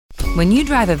When you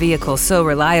drive a vehicle so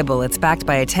reliable it's backed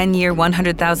by a 10-year,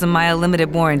 100,000-mile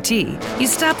limited warranty, you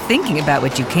stop thinking about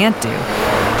what you can't do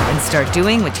and start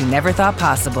doing what you never thought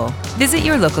possible. Visit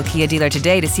your local Kia dealer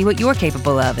today to see what you're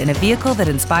capable of in a vehicle that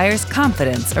inspires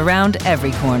confidence around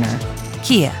every corner.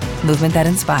 Kia, movement that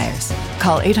inspires.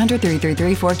 Call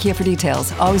 800-333-4KIA for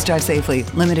details. Always drive safely.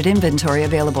 Limited inventory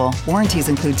available. Warranties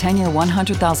include 10-year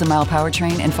 100,000-mile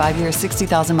powertrain and 5-year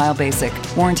 60,000-mile basic.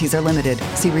 Warranties are limited.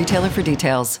 See retailer for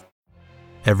details.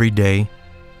 Every day,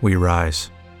 we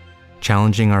rise,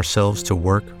 challenging ourselves to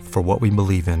work for what we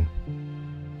believe in.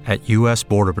 At U.S.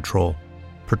 Border Patrol,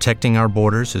 protecting our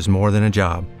borders is more than a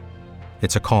job.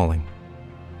 It's a calling.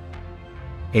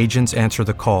 Agents answer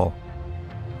the call,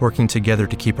 working together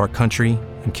to keep our country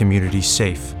and communities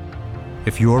safe.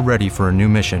 If you're ready for a new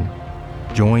mission,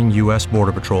 join U.S.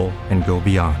 Border Patrol and go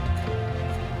beyond.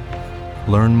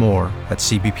 Learn more at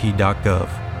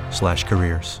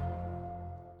cbp.gov/careers.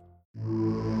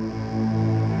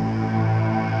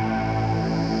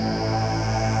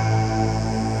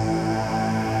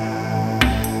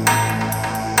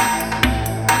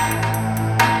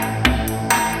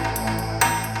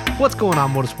 What's going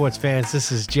on, motorsports fans?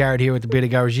 This is Jared here with the Beta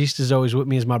Garagiste. As always, with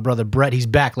me is my brother Brett. He's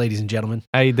back, ladies and gentlemen.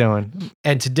 How you doing?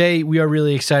 And today we are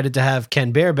really excited to have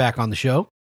Ken Bear back on the show.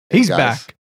 He's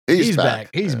back. He's back.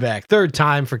 He's back. Third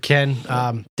time for Ken.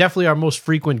 Definitely our most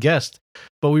frequent guest.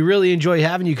 But we really enjoy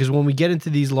having you because when we get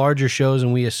into these larger shows,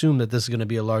 and we assume that this is going to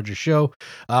be a larger show,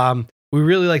 we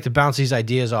really like to bounce these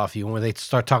ideas off you when they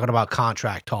start talking about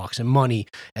contract talks and money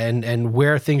and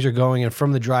where things are going, and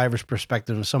from the driver's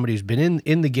perspective of somebody who's been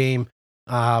in the game,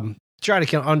 try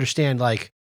to understand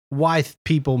like why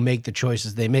people make the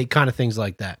choices they make, kind of things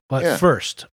like that. But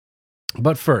first,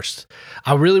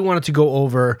 I really wanted to go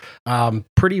over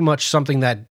pretty much something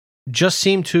that just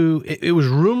seemed to, it was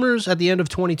rumors at the end of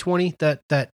 2020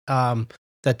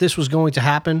 that this was going to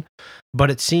happen,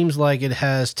 but it seems like it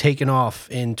has taken off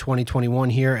in 2021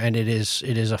 here, and it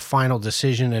is a final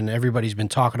decision, and everybody's been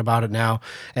talking about it now,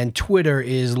 and Twitter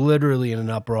is literally in an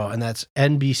uproar, and that's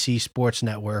NBC Sports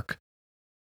Network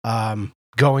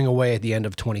going away at the end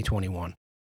of 2021.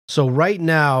 So right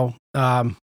now,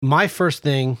 my first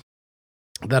thing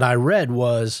that I read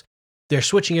was they're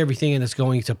switching everything and it's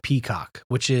going to Peacock,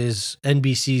 which is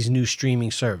NBC's new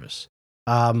streaming service.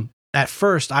 At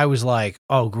first, I was like,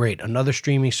 oh, great, another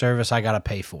streaming service I got to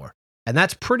pay for. And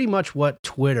that's pretty much what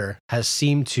Twitter has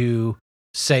seemed to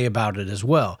say about it as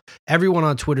well. Everyone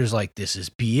on Twitter is like, this is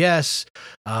BS.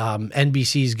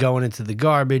 NBC's going into the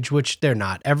garbage, which they're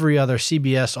not. Every other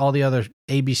CBS, all the other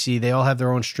ABC, they all have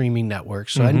their own streaming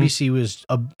networks. So NBC was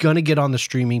going to get on the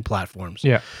streaming platforms.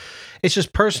 Yeah. It's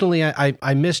just personally,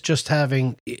 I miss just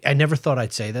having, I never thought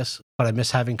I'd say this, but I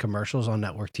miss having commercials on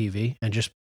network TV and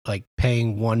just like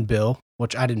paying one bill,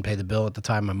 which I didn't pay the bill at the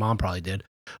time. My mom probably did,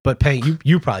 but paying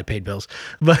you probably paid bills.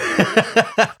 But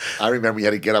I remember you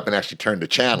had to get up and actually turn the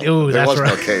channel. Ooh, there was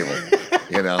right. no cable,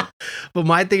 you know. But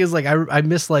my thing is like I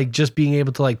miss like just being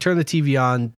able to like turn the TV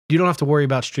on. You don't have to worry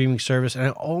about streaming service,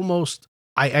 and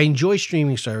I enjoy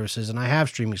streaming services, and I have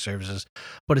streaming services,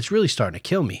 but it's really starting to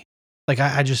kill me. Like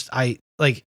I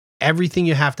like everything.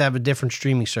 You have to have a different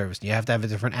streaming service. You have to have a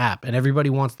different app, and everybody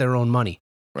wants their own money.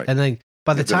 Right. And then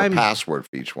by the time a password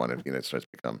for each one, it starts to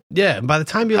become by the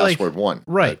time you're password like one,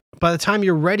 right? By the time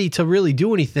you're ready to really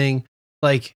do anything,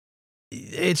 like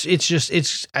it's just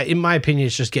in my opinion,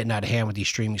 it's just getting out of hand with these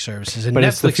streaming services. And but Netflix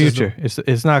it's the future.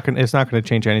 It's not going to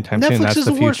change anytime soon. Netflix That's is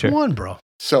the the worst future. one, bro.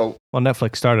 So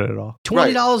Netflix started it all.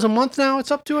 $20 a month now.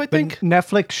 It's up to I think. But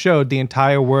Netflix showed the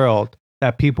entire world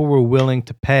that people were willing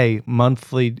to pay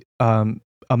monthly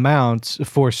amounts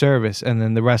for service, and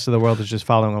then the rest of the world is just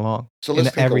following along. So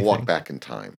let's take a walk back in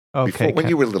time. Okay, when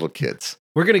you were little kids.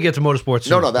 We're gonna get to motorsports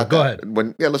soon. No, go ahead.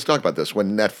 Let's talk about this.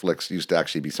 When Netflix used to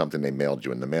actually be something they mailed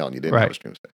you in the mail, and you didn't have a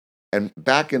stream. And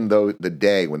back in the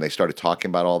day when they started talking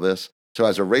about all this, so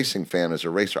as a racing fan, as a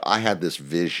racer, I had this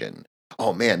vision.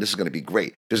 Oh man, this is going to be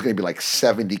great. There's going to be like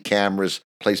 70 cameras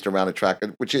placed around a track,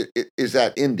 which is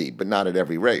at Indy, but not at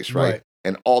every race, right?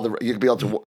 And you could be able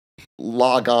to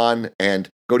log on and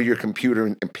go to your computer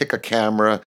and pick a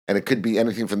camera, and it could be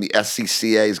anything from the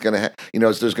SCCA is going to,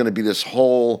 there's going to be this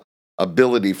whole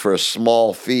ability for a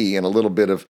small fee and a little bit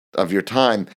of your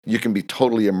time, you can be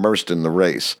totally immersed in the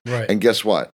race. Right. And guess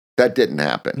what? That didn't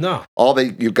happen. No. All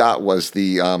you got was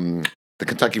the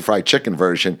Kentucky Fried Chicken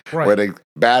version, where they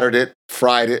battered it,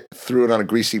 fried it, threw it on a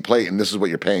greasy plate, and this is what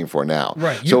you're paying for now.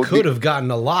 Right. You could have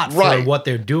gotten a lot for what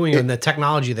they're doing and the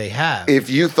technology they have. If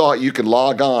you thought you could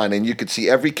log on and you could see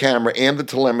every camera and the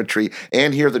telemetry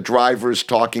and hear the drivers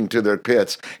talking to their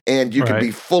pits, and you could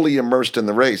be fully immersed in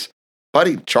the race,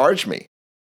 buddy, charge me.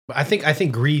 I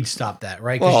think greed stopped that,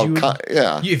 right? Well,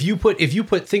 yeah. If you put,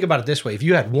 think about it this way: if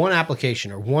you had one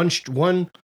application or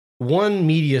one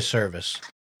media service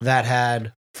that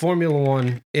had Formula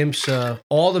One, IMSA,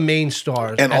 all the main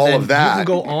stars, and all of that, you could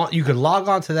go on. You could log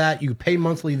on to that. You could pay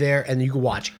monthly there, and you could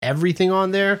watch everything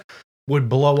on there. Would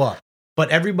blow up. But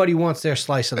everybody wants their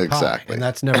slice of the pie, and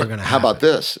that's never going to happen. How about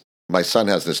this? My son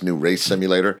has this new race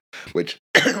simulator, which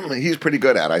he's pretty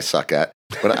good at. I suck at,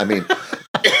 but I mean,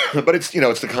 but it's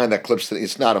it's the kind that clips.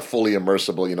 It's not a fully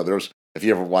immersible. There's if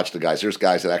you ever watch the guys, there's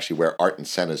guys that actually wear Art and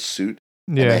Senna's suit.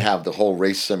 Yeah. And they have the whole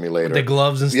race simulator. With the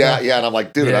gloves and stuff. Yeah, yeah. And I'm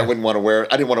like, dude, I didn't want to wear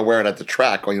it at the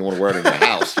track, or you want to wear it in your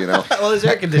house, Well, there's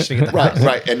air conditioning at the house.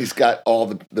 Right. And he's got all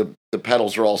the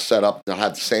pedals are all set up. They'll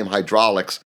have the same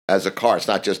hydraulics as a car. It's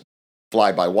not just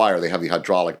fly by wire. They have the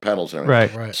hydraulic pedals and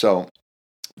everything. Right. So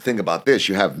think about this.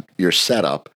 You have your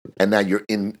setup, and now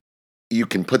you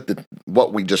can put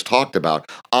what we just talked about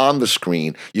on the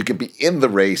screen. You can be in the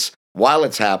race while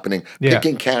it's happening,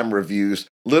 picking camera views,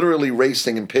 literally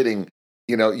racing and pitting.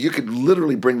 You could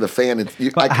literally bring the fan in.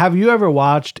 Have you ever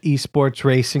watched esports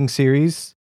racing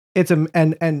series? It's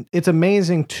it's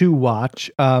amazing to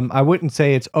watch. I wouldn't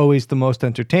say it's always the most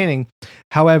entertaining.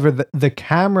 However, the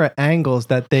camera angles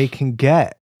that they can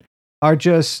get are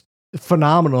just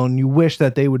phenomenal, and you wish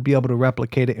that they would be able to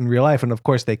replicate it in real life. And of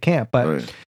course, they can't. But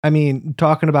right. I mean,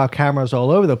 talking about cameras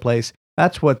all over the place.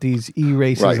 That's what these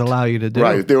e-races allow you to do.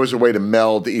 Right. If there was a way to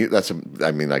meld,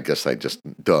 I guess I just,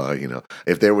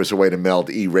 if there was a way to meld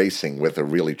e-racing with a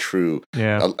really true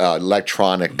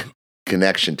electronic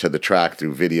connection to the track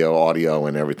through video, audio,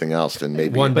 and everything else, then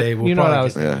maybe one day we'll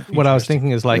what I was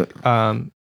thinking is like,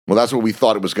 well, that's what we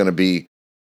thought it was going to be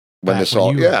when this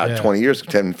all, 20 years,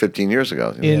 10, 15 years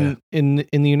ago. In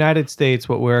the United States,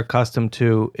 what we're accustomed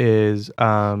to is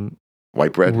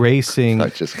white bread racing. No,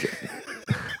 just kidding.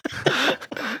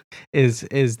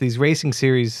 is these racing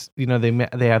series,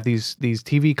 they have these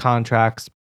TV contracts,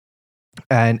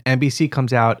 and NBC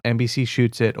comes out, NBC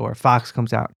shoots it, or Fox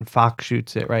comes out and Fox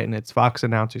shoots it, right? And it's Fox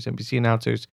announcers, NBC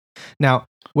announcers. Now,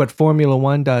 what Formula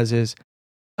One does is,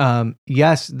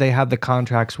 yes, they have the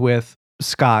contracts with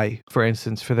Sky, for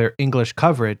instance, for their English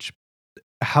coverage.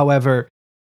 However,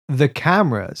 the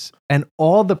cameras and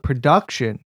all the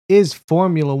production is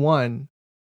Formula One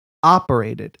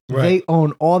operated. Right. They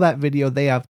own all that video. They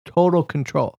have total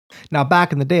control. Now,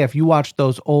 back in the day, if you watched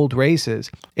those old races,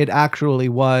 it actually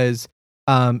was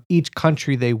each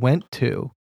country they went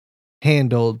to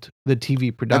handled the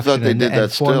TV production. I thought they did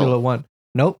that Formula still. One.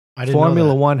 Nope.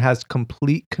 Formula One has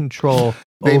complete control.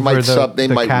 They might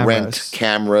cameras. Rent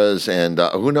cameras, and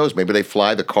who knows? Maybe they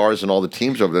fly the cars and all the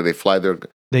teams over there. They fly their.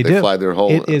 They fly their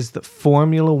whole. It is the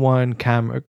Formula One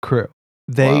camera crew.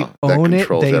 They own it.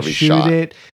 They shoot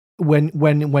it. When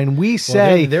we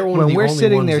say they're one when of the we're only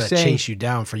sitting ones there that saying chase you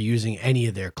down for using any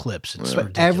of their clips, it's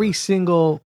ridiculous. every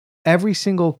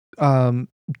single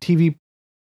TV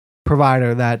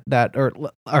provider that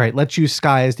all right, let's use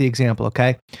Sky as the example,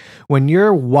 okay? When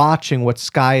you're watching what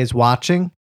Sky is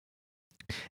watching,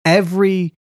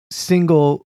 every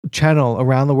single channel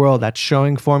around the world that's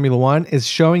showing Formula One is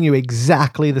showing you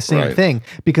exactly the same thing,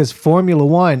 because Formula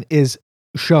One is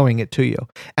showing it to you,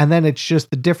 and then it's just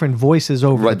the different voices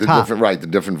over the top. The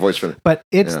different voice for but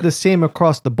it's the same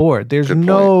across the board. There's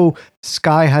no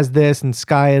Sky has this and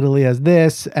Sky Italy has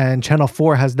this and Channel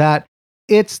 4 has that.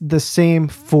 It's the same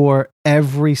for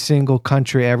every single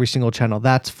country, every single channel.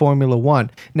 That's Formula One.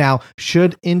 Now,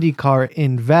 should IndyCar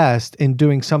invest in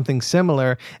doing something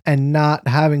similar and not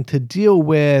having to deal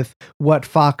with what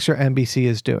Fox or NBC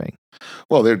is doing?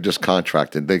 Well, they're just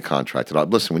contracted. They contracted out.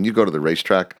 Listen, when you go to the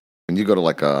racetrack, when you go to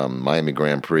like a Miami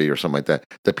Grand Prix or something like that,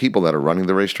 the people that are running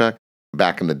the racetrack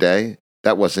back in the day,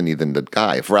 that wasn't even the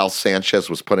guy. If Ralph Sanchez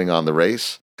was putting on the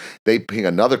race, they bring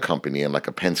another company in, like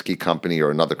a Penske company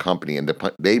or another company, and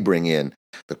they bring in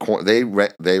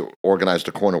they organize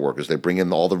the corner workers. They bring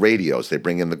in all the radios. They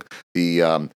bring in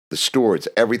the stewards.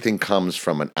 Everything comes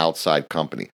from an outside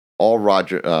company. All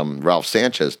Ralph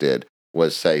Sanchez did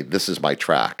was say, "This is my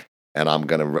track, and I'm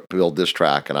going to build this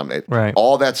track." And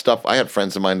all that stuff. I had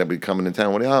friends of mine that would be coming in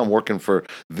town. Well, I'm working for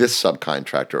this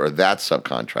subcontractor or that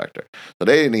subcontractor. So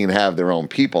they didn't even have their own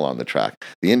people on the track.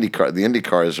 The Indy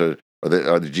cars are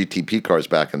the GTP cars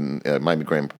back in Miami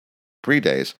Grand Prix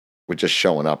days were just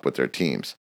showing up with their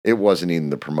teams. It wasn't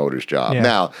even the promoter's job. Yeah.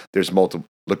 Now there's multiple.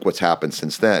 Look what's happened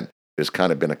since then. There's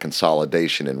kind of been a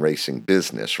consolidation in racing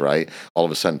business, right? All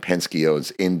of a sudden, Penske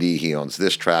owns Indy. He owns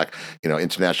this track.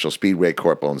 International Speedway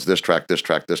Corp owns this track, and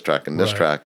this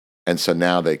track. And so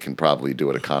now they can probably do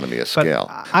it economy of scale.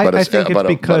 I think it's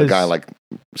because a guy like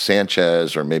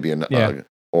Sanchez or maybe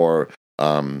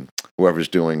whoever's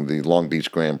doing the Long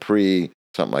Beach Grand Prix,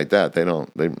 something like that. They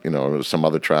some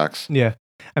other tracks. Yeah.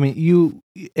 I mean,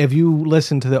 if you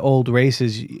listen to the old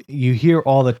races, you hear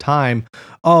all the time,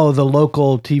 oh, the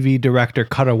local TV director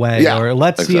cut away, or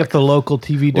let's see if the local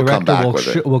TV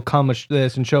director will come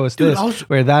this and show us this,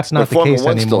 where that's not the case Formula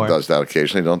 1 anymore. Still does that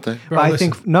occasionally, don't they? I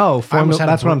think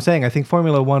that's what I'm saying. I think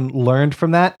Formula 1 learned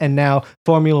from that, and now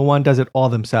Formula 1 does it all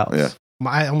themselves. Yeah.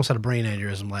 I almost had a brain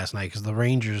aneurysm last night because the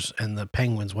Rangers and the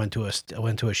Penguins went to a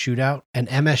shootout, and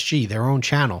MSG, their own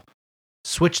channel,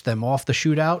 switched them off the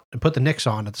shootout and put the Knicks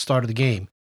on at the start of the game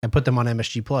and put them on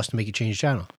MSG Plus to make you change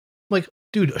channel. I'm like,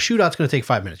 dude, a shootout's going to take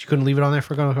 5 minutes. You couldn't leave it on there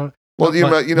for going. Well,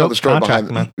 the story behind.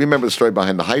 You remember the story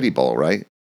behind the Heidi Bowl, right?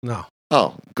 No.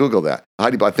 Oh, Google that.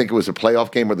 Heidi Bowl. I think it was a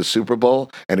playoff game or the Super Bowl,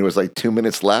 and it was like 2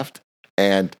 minutes left,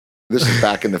 and this is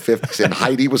back in the 50s, and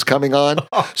Heidi was coming on.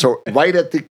 So right at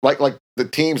the like the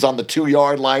team's on the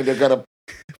 2-yard line, they're gonna.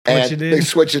 And they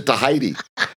switch it to Heidi.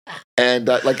 And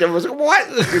everyone's like, what?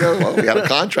 We had a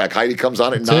contract. Heidi comes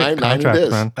on at 9 it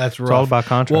is. Man. That's rough. It's all about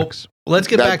contracts. Well, let's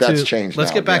get back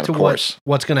to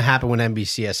what's going to happen with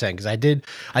NBCSN, because I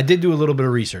did do a little bit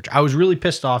of research. I was really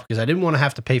pissed off because I didn't want to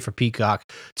have to pay for Peacock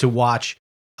to watch.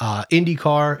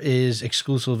 IndyCar is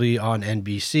exclusively on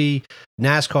NBC.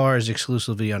 NASCAR is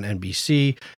exclusively on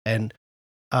NBC, and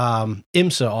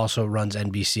IMSA also runs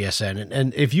NBCSN.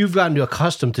 And if you've gotten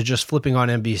accustomed to just flipping on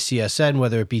NBCSN,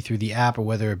 whether it be through the app or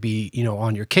whether it be,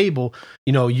 on your cable,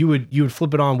 you would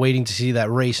flip it on waiting to see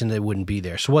that race and it wouldn't be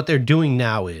there. So what they're doing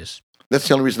now is... That's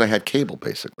the only reason I had cable,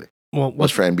 basically. Well,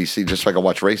 was for NBC, just so I could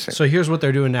watch racing. So here's what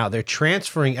they're doing now. They're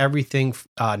transferring everything,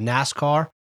 NASCAR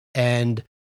and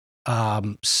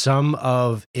some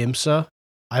of IMSA,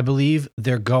 I believe.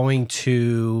 They're going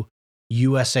to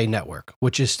USA Network,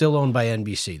 which is still owned by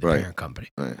NBC, the parent company.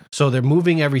 Right. So they're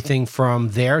moving everything from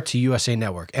there to USA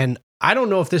Network. And I don't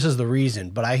know if this is the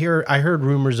reason, but I heard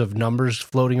rumors of numbers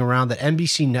floating around that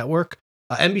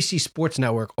NBC Sports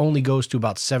Network only goes to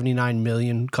about 79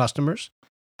 million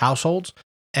households,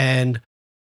 and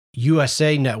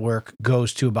USA Network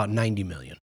goes to about 90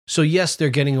 million. So yes, they're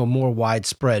getting a more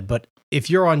widespread, but if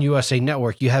you're on USA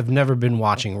Network, you have never been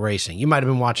watching racing. You might have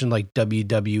been watching like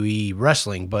WWE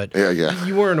wrestling, but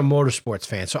you weren't a motorsports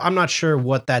fan. So I'm not sure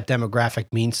what that demographic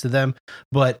means to them,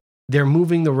 but they're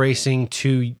moving the racing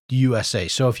to USA.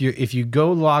 So if you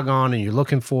go log on and you're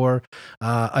looking for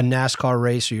a NASCAR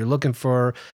race, or you're looking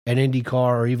for an IndyCar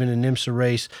or even an IMSA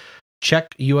race,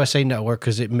 check USA Network,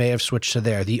 because it may have switched to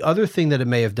there. The other thing that it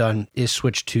may have done is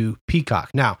switch to Peacock.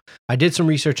 Now, I did some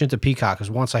research into Peacock, because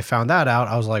once I found that out,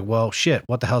 I was like, well, shit,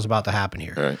 what the hell's about to happen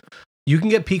here? Right. You can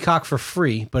get Peacock for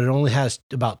free, but it only has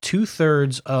about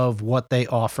 2/3 of what they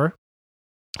offer.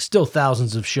 Still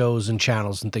thousands of shows and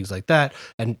channels and things like that,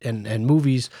 and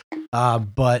movies,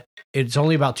 but it's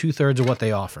only about 2/3 of what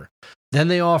they offer. Then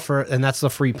they offer, and that's the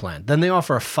free plan. Then they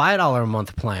offer a $5 a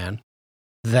month plan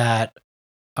that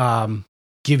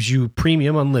gives you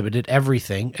premium unlimited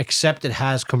everything, except it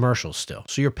has commercials still.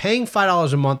 So you're paying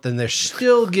 $5 a month and they're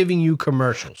still giving you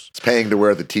commercials. It's paying to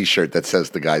wear the t-shirt that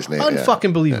says the guy's name.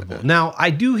 Unfucking believable. Yeah. Now, I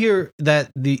do hear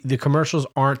that the commercials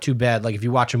aren't too bad. Like if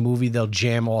you watch a movie, they'll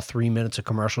jam all 3 minutes of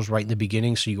commercials right in the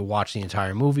beginning so you can watch the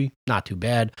entire movie. Not too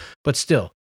bad. But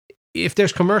still, if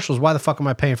there's commercials, why the fuck am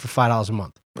I paying for $5 a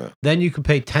month? Yeah. Then you can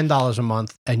pay $10 a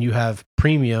month and you have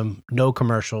premium, no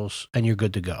commercials, and you're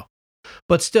good to go.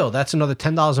 But still, that's another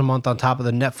 $10 a month on top of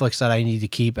the Netflix that I need to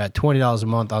keep at $20 a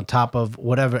month on top of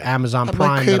whatever Amazon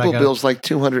Prime. My cable bill's like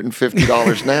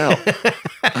 $250 now.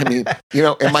 I mean,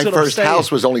 and my first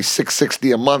house was only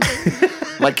 $660 a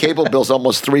month. My cable bill's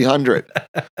almost $300.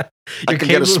 I can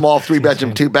get a small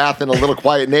 3-bedroom, 2-bath in a little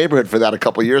quiet neighborhood for that a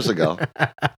couple years ago.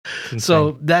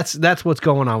 So that's what's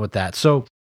going on with that. So,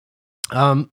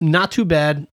 not too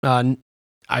bad.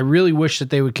 I really wish that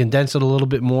they would condense it a little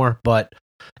bit more, but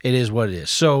it is what it is.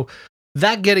 So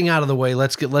that getting out of the way,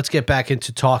 let's get back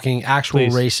into talking actual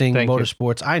racing,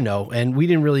 motorsports. I know, and we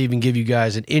didn't really even give you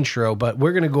guys an intro, but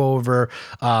we're going to go over,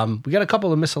 we got a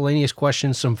couple of miscellaneous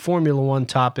questions, some Formula One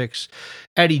topics,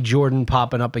 Eddie Jordan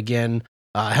popping up again,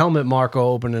 Helmut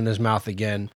Marko opening his mouth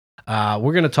again.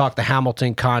 We're going to talk the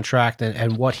Hamilton contract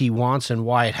and what he wants and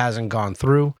why it hasn't gone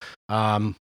through.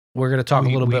 We're going to talk a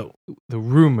little bit the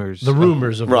rumors of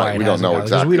why we don't know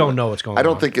exactly. We don't know what's going on. I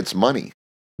don't think it's money.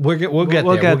 We'll get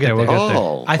there.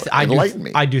 Oh, enlighten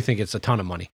me. I do think it's a ton of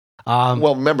money.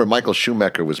 Well, remember, Michael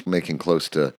Schumacher was making close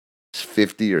to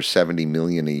 50 or 70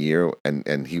 million a year,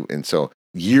 and so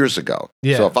years ago.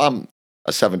 Yeah. So if I'm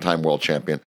a 7-time world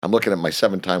champion, I'm looking at my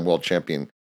 7-time world champion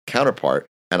counterpart,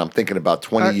 and I'm thinking about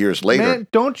 20 years later. Man,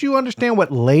 don't you understand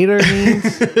what later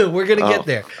means? We're going to get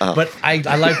there. But I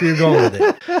like where you're going with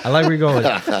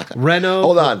it. Renault.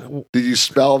 Hold on. Did you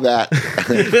spell that?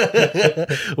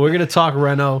 We're going to talk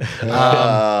Renault.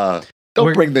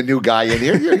 Don't bring the new guy in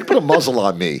here. You put a muzzle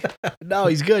on me. No,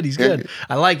 he's good. He's good.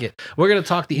 I like it. We're going to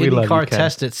talk the IndyCar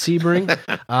test at Sebring,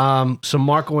 some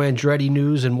Marco Andretti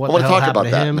news and what the hell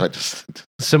happened to him.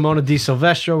 Simona Di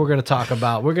Silvestro. We're going to talk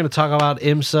about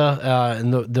IMSA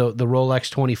and the Rolex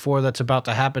 24 that's about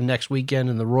to happen next weekend,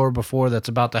 and the Roar Before that's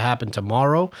about to happen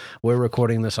tomorrow. We're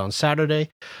recording this on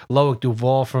Saturday. Loic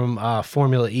Duval from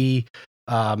Formula E.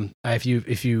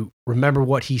 If you remember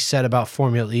what he said about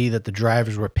Formula E, that the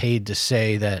drivers were paid to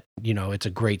say that, you know, it's a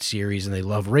great series and they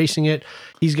love racing it.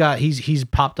 He's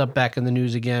popped up back in the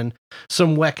news again.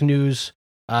 Some WEC news.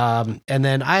 And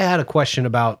then I had a question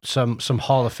about some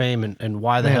Hall of Fame and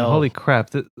why the hell. Holy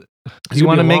crap. Do you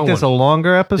want to make this a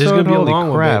longer episode? This is going to be a long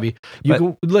one, baby.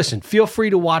 Listen, feel free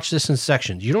to watch this in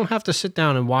sections. You don't have to sit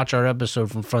down and watch our episode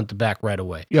from front to back right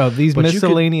away. Yo, these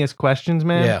miscellaneous questions,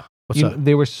 man. Yeah.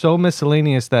 They were so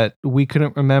miscellaneous that we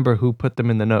couldn't remember who put them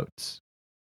in the notes.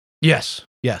 Yes.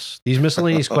 These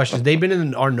miscellaneous questions, they've been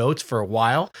in our notes for a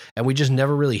while, and we just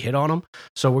never really hit on them.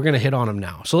 So we're going to hit on them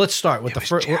now. So let's start with the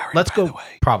first.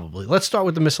 Let's start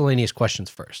with the miscellaneous questions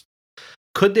first.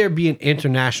 Could there be an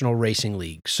international racing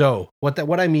league? So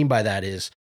what I mean by that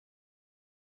is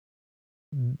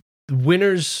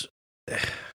winners.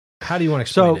 How do you want to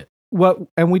explain it?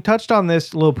 And we touched on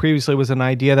this a little previously, was an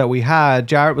idea that we had.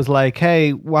 Jarrett was like,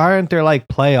 hey, why aren't there like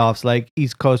playoffs, like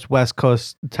East Coast, West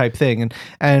Coast type thing?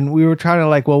 And we were trying to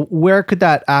like, well, where could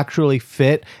that actually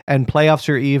fit? And playoffs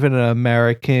are even an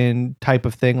American type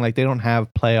of thing. Like they don't have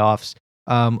playoffs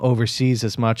overseas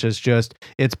as much as just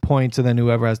it's points and then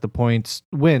whoever has the points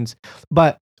wins.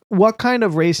 But what kind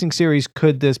of racing series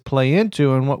could this play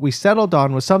into? And what we settled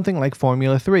on was something like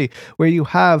Formula 3, where you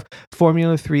have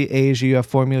Formula 3 Asia, you have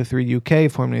Formula 3 UK,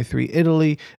 Formula 3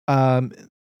 Italy,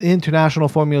 International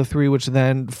Formula 3, which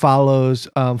then follows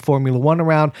Formula 1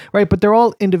 around, right? But they're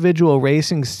all individual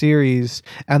racing series,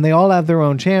 and they all have their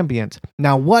own champions.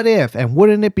 Now, what if, and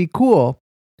wouldn't it be cool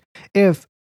if,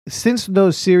 since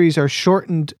those series are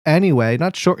shortened anyway,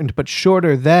 not shortened, but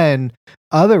shorter than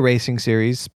other racing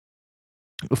series,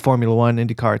 Formula 1,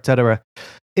 IndyCar, etc.,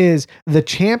 is the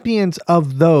champions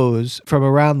of those from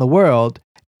around the world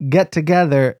get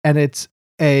together and it's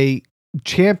a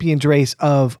champions race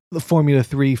of the Formula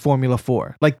 3, Formula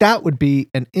 4. Like that would be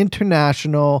an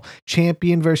international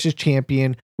champion versus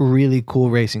champion, really cool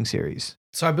racing series.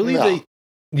 So I believe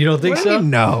you don't think so?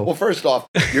 No. Well, first off,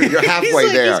 you're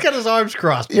halfway there. He's got his arms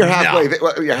crossed. You're halfway.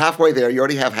 You're halfway there. You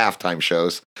already have halftime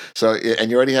shows, and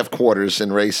you already have quarters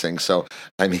in racing. So,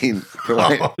 I mean,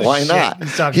 why not?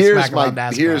 Here's I'm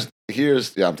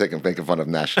making fun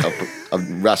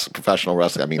of professional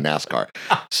wrestling. I mean NASCAR.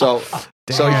 So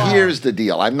here's the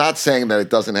deal. I'm not saying that it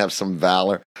doesn't have some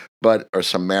valor, or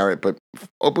some merit, but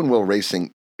open wheel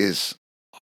racing is,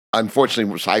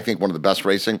 unfortunately, I think one of the best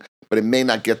racing. But it may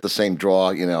not get the same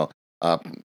draw, you know.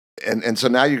 And so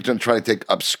now you're going to try to take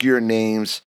obscure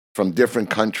names from different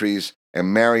countries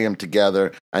and marry them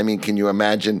together. I mean, can you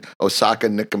imagine Osaka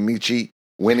Nakamichi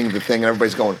winning the thing and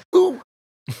everybody's going, ooh?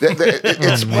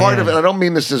 It's part of it. I don't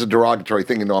mean this as a derogatory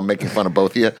thing. You know, I'm making fun of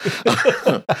both of you.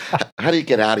 How do you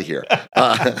get out of here?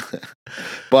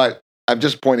 But I'm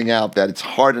just pointing out that it's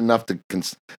hard enough to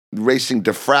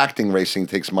diffracting racing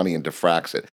takes money and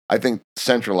diffracts it. I think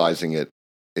centralizing it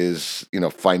is, you know,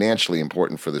 financially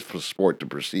important for the sport to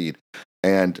proceed.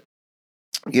 And,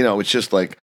 you know, it's just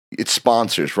like, it's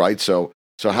sponsors, right? So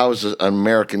how does an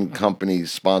American company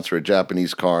sponsor a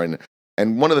Japanese car?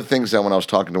 And one of the things that when I was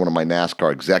talking to one of my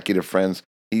NASCAR executive friends,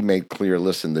 he made clear,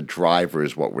 listen, the driver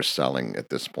is what we're selling at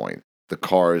this point. The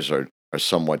cars are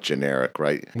somewhat generic,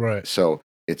 right? Right. So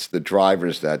it's the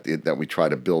drivers that we try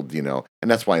to build, you know,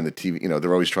 and that's why in the TV, you know,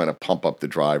 they're always trying to pump up the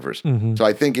drivers. Mm-hmm. So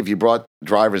I think if you brought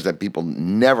drivers that people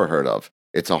never heard of,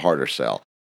 it's a harder sell.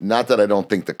 Not that I don't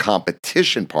think the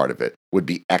competition part of it would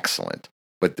be excellent,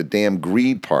 but the damn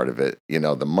greed part of it, you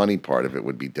know, the money part of it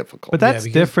would be difficult. But that's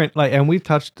different. Like, and we've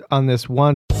touched on this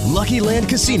one. Lucky Land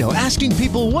Casino, asking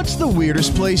people, what's the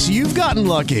weirdest place you've gotten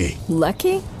lucky?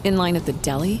 Lucky? In line at the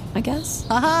deli, I guess?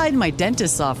 Aha, in my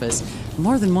dentist's office.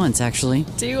 More than once, actually.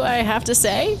 Do I have to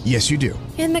say? Yes, you do.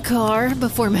 In the car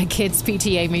before my kids'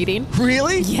 PTA meeting.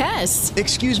 Really? Yes.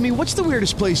 Excuse me, what's the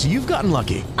weirdest place you've gotten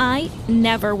lucky? I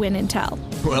never win and tell.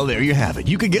 Well, there you have it.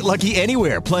 You can get lucky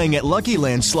anywhere, playing at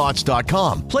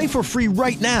LuckyLandSlots.com. Play for free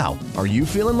right now. Are you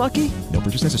feeling lucky? No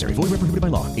purchase necessary. Void where prohibited by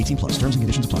law. 18+. Terms and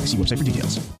conditions apply. See website for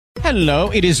details. Hello,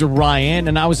 it is Ryan,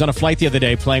 and I was on a flight the other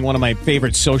day playing one of my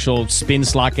favorite social spin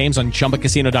slot games on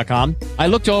ChumbaCasino.com. I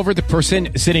looked over at the person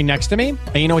sitting next to me,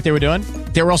 and you know what they were doing?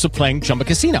 They were also playing Chumba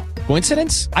Casino.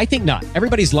 Coincidence? I think not.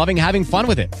 Everybody's loving having fun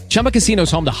with it. Chumba Casino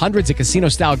is home to hundreds of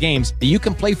casino-style games that you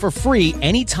can play for free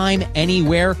anytime,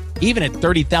 anywhere, even at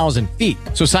 30,000 feet.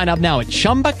 So sign up now at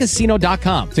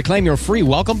ChumbaCasino.com to claim your free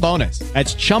welcome bonus.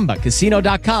 That's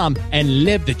ChumbaCasino.com and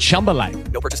live the Chumba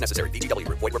life. No purchase necessary. VGW.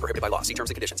 Void where prohibited by law. See terms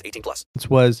and conditions. 18+. This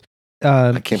was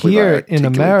I can't believe here I in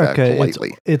articulated America. that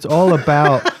politely. It's all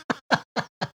about.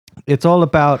 It's all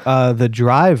about the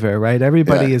driver, right?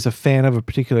 Everybody is a fan of a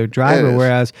particular driver,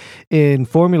 whereas in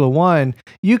Formula One,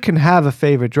 you can have a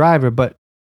favorite driver, but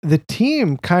the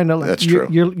team kind of That's true.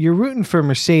 You're rooting for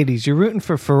Mercedes, you're rooting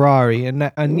for Ferrari,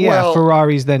 and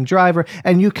Ferrari's then driver,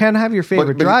 and you can have your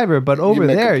favorite driver, but over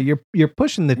there you're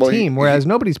pushing the team, whereas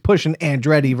nobody's pushing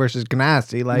Andretti versus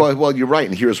Ganassi. Well, you're right,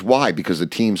 and here's why: because the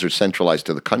teams are centralized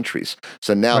to the countries.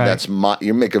 So now that's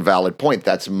you make a valid point.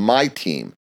 That's my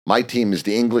team. My team is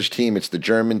the English team. It's the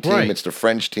German team. It's the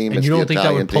French team. And it's you don't the think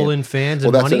Italian that would pull team. in fans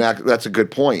Well, and money? that's a good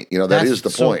point. That is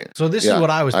the point. So this is what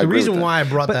I was. The agree reason with why I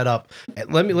brought that up.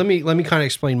 Let me kind of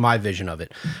explain my vision of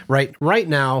it. Right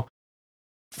now,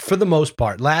 for the most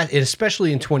part,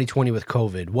 especially in 2020 with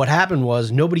COVID, what happened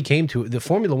was nobody came to the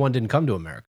Formula One didn't come to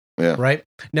America. Yeah. Right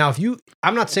now,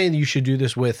 I'm not saying that you should do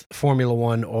this with Formula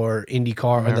One or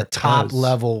IndyCar or the top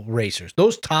level racers.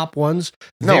 Those top ones,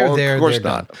 they're there. Of course they're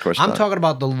not. done. Of course I'm not. talking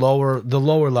about the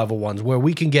lower level ones where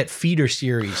we can get feeder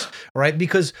series, right?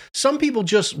 Because some people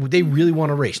they really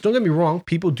want to race. Don't get me wrong,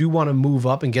 people do want to move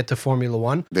up and get to Formula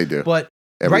One. They do, but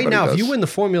Everybody right now, does. if you win the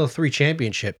Formula 3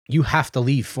 championship, you have to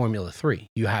leave Formula 3.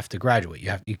 You have to graduate.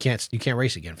 You can't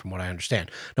race again, from what I understand.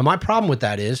 Now, my problem with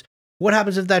that is, what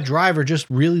happens if that driver just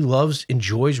really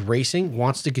enjoys racing,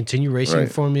 wants to continue racing in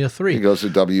Formula 3? He goes to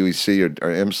WEC or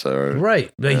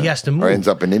IMSA, but he has to move, or ends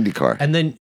up in IndyCar. And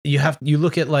then you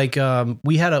look at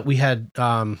we had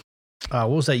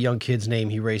what was that young kid's name?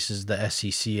 He races the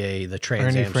SCCA, the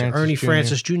Trans Am. Ernie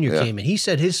Francis Jr. came in. He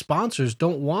said his sponsors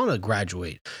don't want to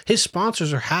graduate. His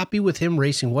sponsors are happy with him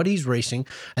racing what he's racing,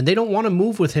 and they don't want to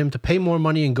move with him to pay more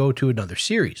money and go to another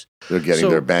series. They're getting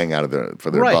their bang out of for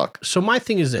their buck. So my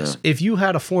thing is this: if you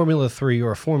had a Formula 3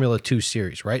 or a Formula 2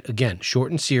 series, right? Again,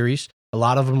 shortened series. A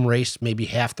lot of them race maybe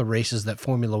half the races that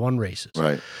Formula 1 races.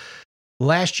 Right.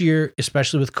 Last year,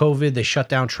 especially with COVID, they shut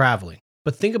down traveling.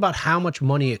 But think about how much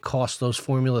money it costs those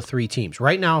Formula 3 teams.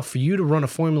 Right now, for you to run a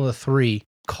Formula 3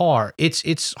 car,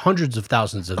 it's hundreds of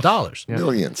thousands of dollars.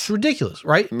 Millions. It's ridiculous,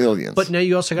 right? Millions. But now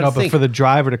you also got to think. But for the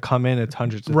driver to come in, it's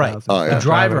hundreds of thousands. The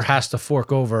driver has to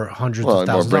fork over hundreds of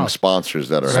thousands. Bring sponsors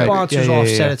that are sponsors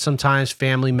offset it sometimes,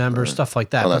 family members, stuff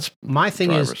like that. Well, that's my thing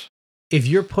drivers. is, if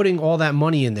you're putting all that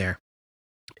money in there,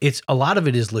 a lot of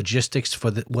it is logistics for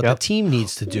what the team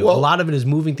needs to do. Well, a lot of it is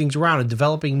moving things around and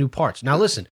developing new parts. Now,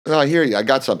 listen. No, I hear you. I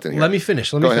got something here. Let me finish.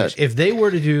 Go ahead. If they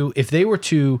were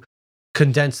to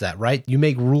condense that, right? You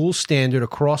make rules standard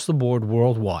across the board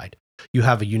worldwide. You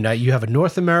have a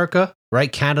North America,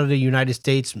 right? Canada, United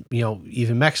States,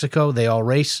 even Mexico. They all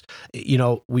race.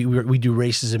 We do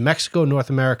races in Mexico,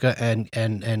 North America,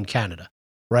 and Canada,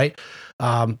 right?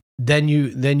 Then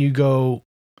you go.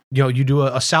 You do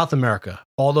a South America.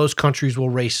 All those countries will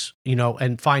race,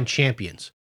 and find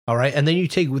champions. All right, and then you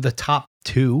take the top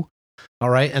 2. All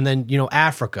right, and then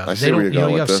Africa.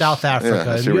 You have South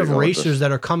Africa, and you have racers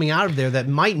that are coming out of there that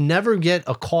might never get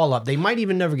a call up. They might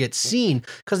even never get seen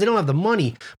because they don't have the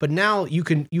money. But now you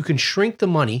can shrink the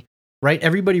money, right?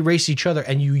 Everybody race each other,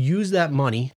 and you use that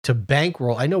money to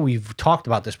bankroll. I know we've talked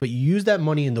about this, but you use that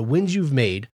money and the wins you've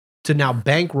made to now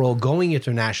bankroll going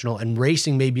international and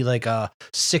racing maybe like a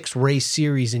 6-race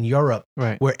series in Europe,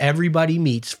 where everybody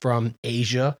meets from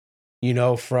Asia,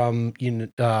 from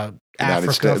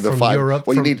Africa, from Europe.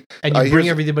 Well, you bring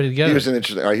everybody together. Here's an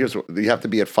interesting. You have to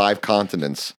be at 5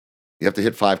 continents. You have to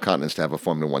hit 5 continents to have a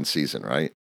Formula 1 season,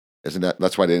 right? Isn't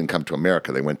that's why they didn't come to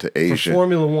America? They went to Asia. For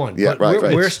Formula 1. Yeah, but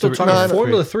right. We're still talking.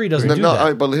 Formula 3 doesn't do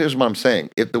that. But here's what I'm saying.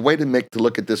 If the way to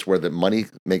look at this where the money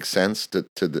makes sense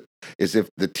is if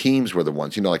the teams were the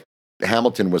ones, like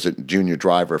Hamilton was a junior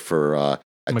driver for a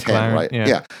McLaren, 10, right?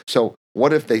 Yeah. So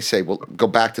what if they say, well, go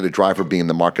back to the driver being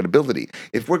the marketability.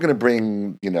 If we're going to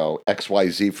bring,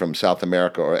 XYZ from South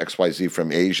America or XYZ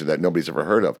from Asia that nobody's ever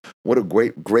heard of, what a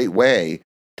great way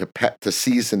to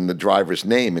season the driver's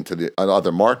name into the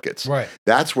other markets. Right.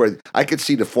 That's where I could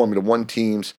see the Formula 1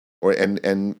 teams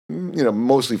and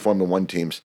mostly Formula 1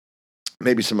 teams,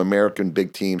 maybe some American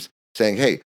big teams saying,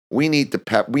 hey, we need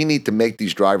to make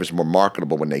these drivers more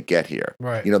marketable when they get here.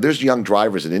 Right. You know, there's young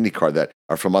drivers in IndyCar that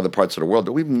are from other parts of the world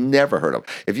that we've never heard of.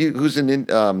 You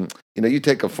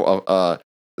take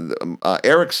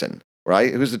Ericsson,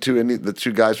 right? Who's the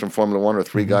two guys from Formula One or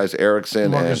three guys?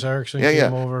 Ericsson, Marcus Ericsson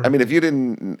came over. I mean,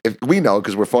 if we know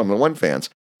because we're Formula One fans.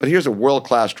 But here's a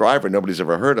world-class driver nobody's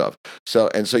ever heard of.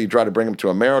 So you try to bring him to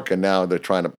America. Now they're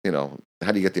trying to,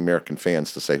 how do you get the American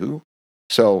fans to say who?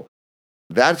 So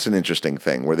that's an interesting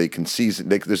thing where they can season.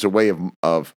 There's a way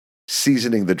of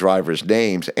seasoning the drivers'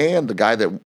 names, and the guy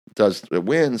that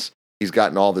wins, he's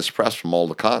gotten all this press from all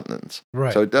the continents.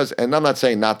 Right. So it does. And I'm not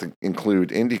saying not to include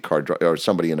IndyCar or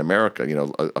somebody in America,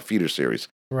 a feeder series.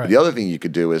 Right. The other thing you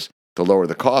could do is to lower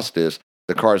the cost is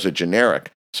the cars are generic.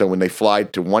 So when they fly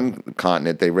to one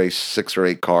continent, they race 6 or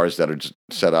 8 cars that are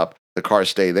set up. The cars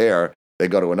stay there. They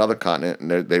go to another continent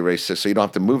and they race 6. So you don't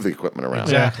have to move the equipment around.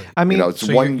 Exactly. I mean, it's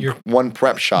one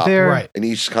prep shop, and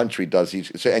each country does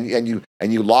each. So, and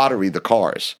you lottery the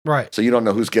cars, right? So you don't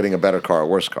know who's getting a better car or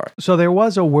worse car. So there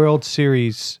was a World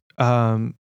Series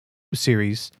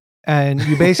and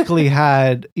you basically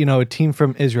had, a team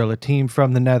from Israel, a team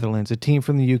from the Netherlands, a team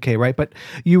from the UK, right? But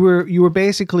you were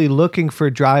basically looking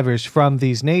for drivers from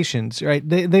these nations, right?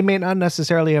 They may not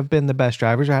necessarily have been the best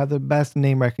drivers or have the best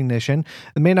name recognition.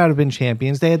 They may not have been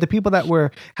champions. They had the people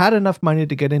that had enough money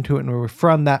to get into it and were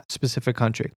from that specific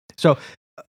country. So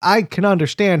I can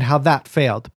understand how that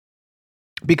failed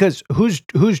because who's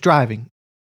driving?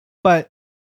 But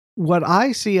what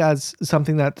I see as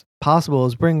something that's possible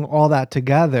is bring all that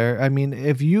together. I mean,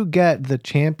 if you get the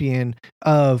champion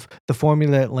of the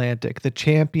Formula Atlantic, the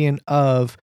champion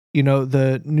of,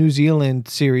 the New Zealand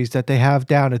series that they have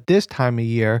down at this time of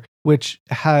year, which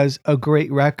has a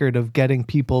great record of getting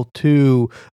people to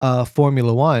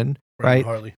Formula One, right?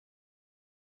 Hartley.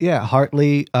 Yeah,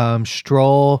 Hartley,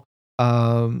 Stroll.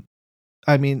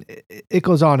 I mean, it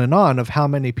goes on and on of how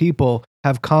many people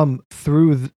have come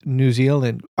through New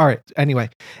Zealand. All right. Anyway,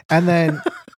 and then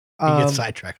get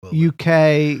sidetracked a little UK,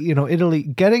 Italy,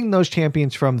 getting those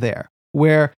champions from there,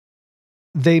 where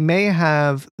they may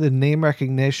have the name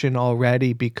recognition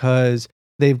already because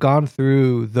they've gone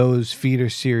through those feeder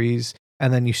series,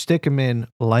 and then you stick them in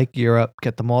like Europe,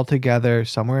 get them all together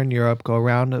somewhere in Europe, go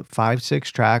around 5-6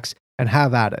 tracks, and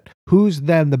have at it. Who's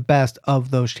then the best of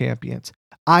those champions?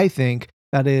 I think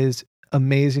that is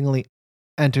amazingly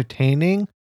entertaining.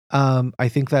 I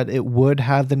think that it would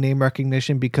have the name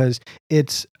recognition because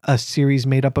it's a series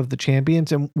made up of the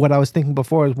champions. And what I was thinking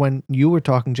before is when you were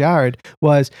talking, Jared,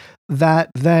 was that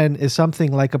then is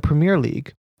something like a Premier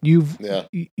League. You've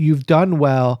done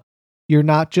well. You're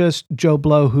not just Joe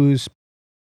Blow who's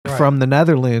from the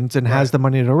Netherlands and has the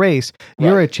money to race.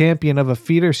 You're a champion of a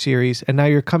feeder series, and now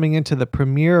you're coming into the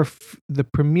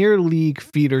Premier League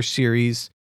feeder series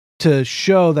to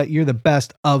show that you're the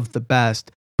best of the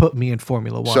best. Put me in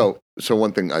Formula One. So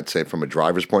one thing I'd say from a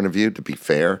driver's point of view, to be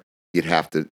fair, you'd have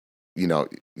to,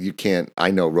 you can't.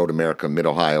 I know Road America, Mid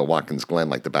Ohio, Watkins Glen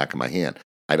like the back of my hand.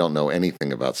 I don't know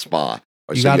anything about Spa.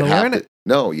 You got to learn it.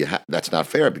 No, that's not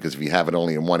fair because if you have it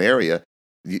only in one area,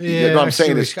 you know what I'm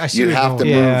saying is you have to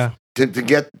move to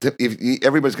get to. If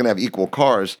everybody's going to have equal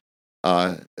cars,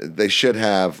 they should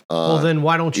have. Well, then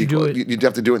why don't you do it? You'd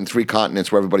have to do it in 3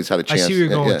 continents where everybody's had a chance. I see where you're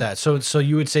going with that. So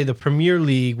you would say the Premier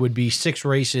League would be 6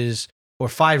 races or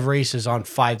 5 races on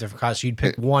 5 different cars. So you'd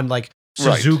pick one like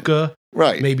Suzuka,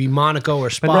 maybe Monaco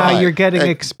or Spa. But now you're getting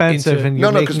expensive and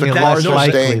you're making it less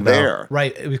likely there.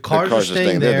 Right, the cars are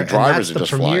staying there. The drivers and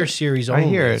that's the Premier Series only. I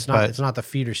hear it. It's not the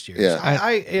feeder series.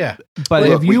 Yeah, But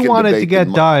if you want it to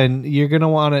get done, you're going to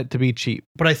want it to be cheap.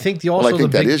 But I think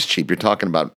that is cheap. You're talking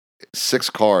about 6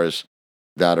 cars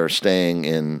that are staying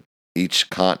in each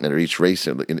continent or each race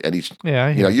at each. Yeah,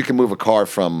 you can move a car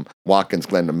from Watkins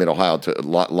Glen to Mid Ohio to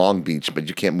Long Beach, but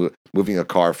you can't moving a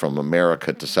car from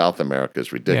America to South America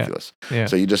is ridiculous. Yeah.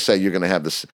 So you just say you're going to have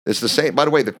this. It's the same. By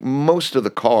the way, most of the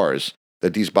cars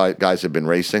that these guys have been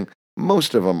racing,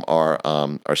 most of them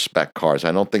are spec cars.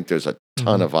 I don't think there's a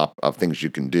ton of things you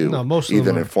can do. No, most of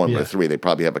even them in Formula 3, they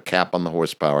probably have a cap on the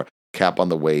horsepower, cap on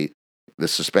the weight. The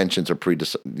suspensions are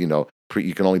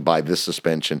you can only buy this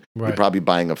suspension. Right. You're probably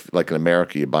buying like in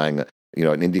America, you're buying an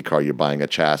IndyCar, you're buying a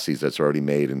chassis that's already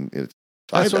made. And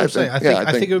that's what I'm saying.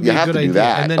 I think it would be a good idea. You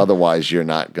have to do that. Otherwise, you're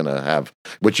not going to have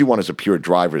what you want is a pure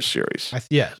driver's series. And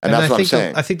that's what I'm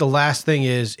saying. I think the last thing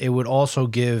is it would also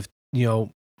give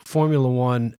Formula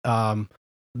One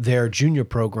their junior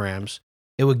programs.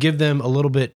 It would give them a little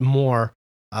bit more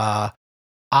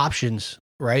options.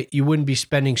 Right, you wouldn't be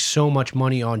spending so much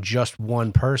money on just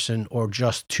one person or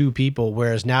just 2 people,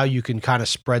 whereas now you can kind of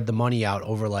spread the money out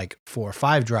over like 4 or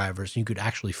 5 drivers. And you could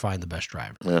actually find the best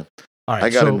driver. Yeah, All right, I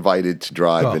got so- invited to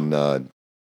drive Go. in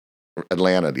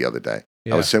Atlanta the other day.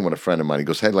 Yeah. I was sitting with a friend of mine. He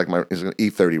goes, "Hey, it's an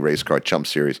E30 race car, Chump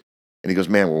Series," and he goes,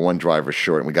 "Man, we're one driver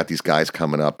short, and we got these guys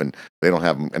coming up, and they don't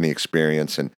have any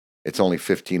experience, and it's only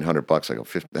 $1,500." I go,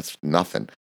 "That's nothing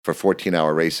for a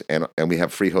 14-hour race, and we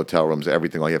have free hotel rooms,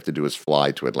 everything. All you have to do is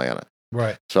fly to Atlanta."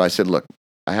 Right. So I said, "Look,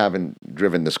 I haven't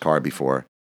driven this car before.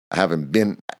 I haven't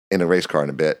been in a race car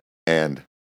in a bit, and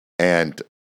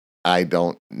I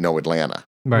don't know Atlanta."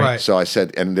 Right. So I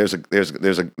said, and there's a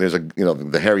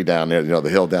the Harry down there, the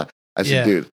hill down. I said, Yeah.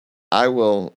 "Dude, I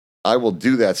will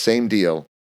do that same deal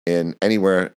in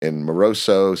anywhere in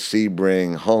Moroso,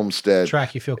 Sebring, Homestead.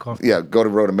 Track you feel comfortable. Yeah, go to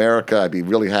Road America. I'd be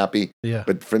really happy. Yeah.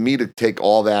 But for me to take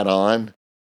all that on,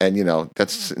 and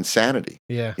that's insanity.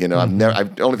 Yeah. I've never.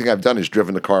 The only thing I've done is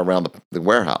driven the car around the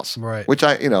warehouse. Right. Which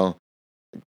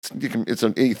it's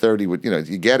an E30 with,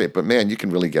 you get it, but man, you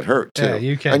can really get hurt too. Yeah,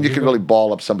 you can. And you can really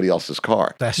ball up somebody else's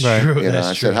car. That's true. That's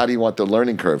I true. said, how do you want the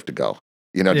learning curve to go?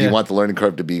 Do Yeah. you want the learning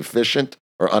curve to be efficient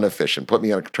or inefficient? Put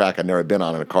me on a track I've never been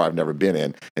on in a car I've never been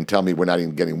in, and tell me we're not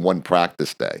even getting one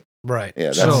practice day. Right.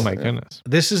 Yeah. So- Oh my goodness.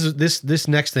 This is this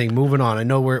next thing. Moving on. I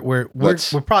know we're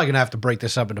probably gonna have to break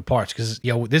this up into parts because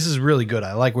this is really good.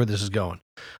 I like where this is going.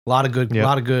 A lot of good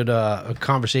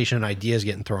conversation and ideas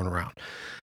getting thrown around.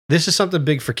 This is something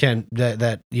big for Ken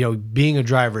that being a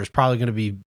driver is probably going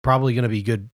to be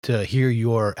good to hear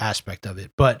your aspect of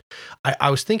it. But I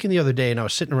was thinking the other day, and I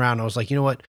was sitting around, and I was like, you know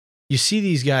what? You see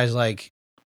these guys like,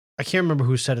 I can't remember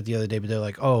who said it the other day, but they're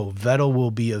like, oh, Vettel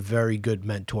will be a very good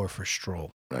mentor for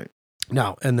Stroll. Right.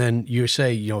 Now, and then you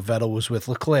say, Vettel was with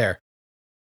Leclerc.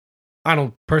 I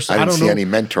don't I didn't see know any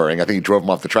mentoring. I think he drove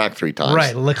him off the track 3 times.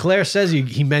 Right. Leclerc says he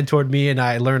mentored me and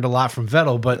I learned a lot from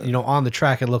Vettel, but on the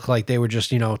track it looked like they were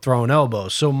just, throwing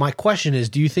elbows. So my question is,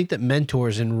 do you think that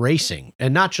mentors in racing,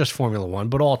 and not just Formula 1,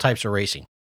 but all types of racing,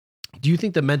 do you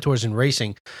think that mentors in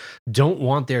racing don't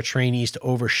want their trainees to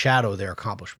overshadow their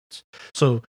accomplishments?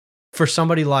 So for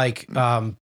somebody like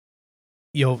we'll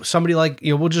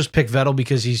just pick Vettel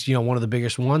because he's, one of the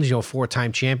biggest ones,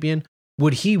 4-time champion.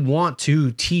 Would he want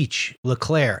to teach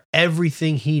Leclerc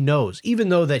everything he knows, even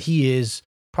though that he is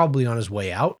probably on his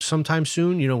way out sometime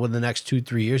soon? Within the next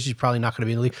 2-3 years, he's probably not going to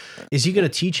be in the league. Is he going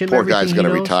to teach him? Poor everything guy's going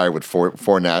to he knows? retire with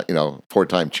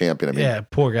 4-time champion. I mean, Yeah,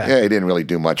 poor guy. Yeah, he didn't really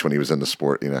do much when he was in the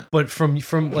sport. But from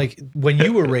like when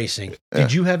you were racing,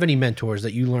 did you have any mentors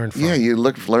that you learned from? Yeah, you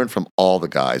learn from all the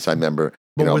guys. I remember.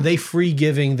 But were they free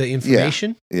giving the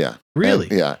information? Yeah. Really?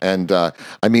 And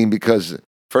because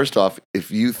first off,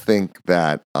 if you think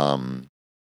that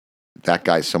that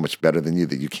guy's so much better than you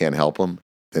that you can't help him,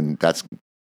 then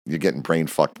you're getting brain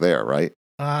fucked there, right?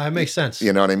 It makes sense.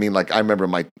 You know what I mean? Like I remember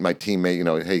my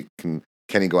teammate, hey, can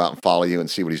Kenny go out and follow you and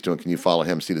see what he's doing? Can you follow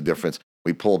him, see the difference?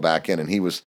 We pull back in, and he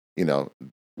was,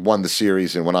 won the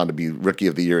series and went on to be Rookie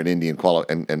of the Year in Indy and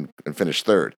finished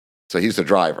 3rd. So he's the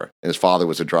driver, and his father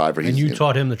was a driver. And you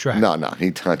taught him the track? No, he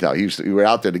taught out. We were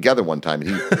out there together one time, and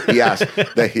he asked.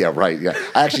 Yeah, right. Yeah,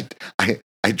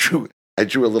 I drew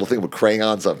a little thing with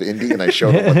crayons of Indy, and I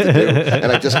showed him what to do,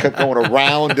 and I just kept going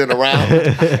around and around,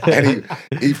 and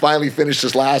he finally finished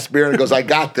his last beer and goes, "I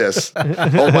got this.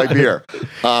 Hold my beer."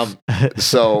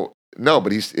 So no,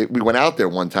 but we went out there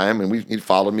one time, and he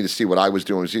followed me to see what I was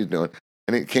doing, what he was doing,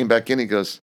 and he came back in. He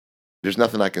goes, "There's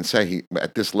nothing I can say.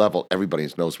 At this level, everybody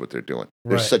knows what they're doing.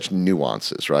 There's Right. such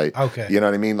nuances, right? Okay. You know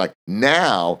what I mean? Like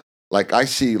now, like I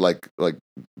see like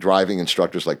driving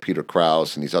instructors like Peter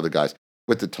Krause and these other guys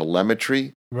with the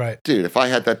telemetry. Right. Dude, if I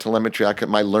had that telemetry,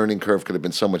 my learning curve could have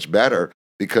been so much better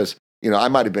because, I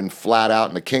might have been flat out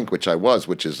in the kink, which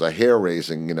is a hair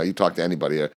raising, you talk to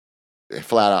anybody,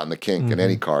 flat out in the kink in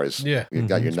any car is, you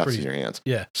got your nuts in your hands.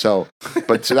 Yeah. So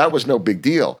that was no big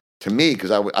deal to me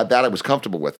because I was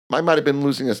comfortable with. I might have been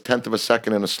losing 1/10 of a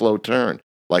second in a slow turn,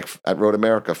 like at Road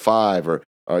America 5 or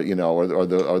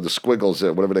the squiggles,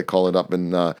 whatever they call it up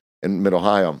in Mid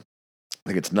Ohio. I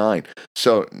think it's 9.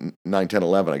 So 9, 10,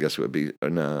 11, I guess it would be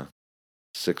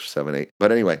 6, 7, 8.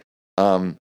 But anyway,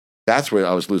 that's where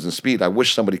I was losing speed. I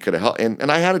wish somebody could have helped.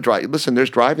 And I had to drive. Listen, there's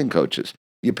driving coaches.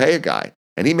 You pay a guy,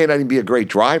 and he may not even be a great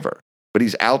driver, but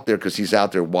he's out there because he's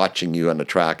out there watching you on the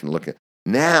track and looking.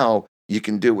 Now you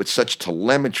can do it with such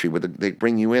telemetry where they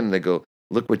bring you in and they go,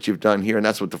 look what you've done here. And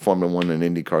that's what the Formula 1 and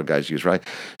IndyCar guys use, right?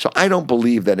 So I don't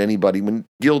believe that anybody, when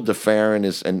Gil DeFerrin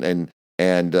is and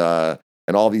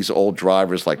all these old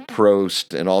drivers like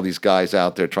Prost and all these guys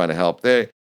out there trying to help,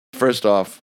 first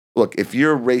off, look, if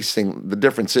you're racing, the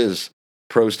difference is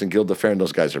Prost and Gil DeFerrin,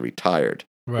 those guys are retired.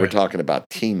 Right. We're talking about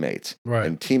teammates. Right.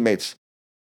 And teammates,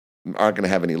 aren't going to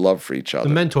have any love for each other.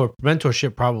 The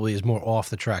mentorship probably is more off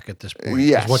the track at this point.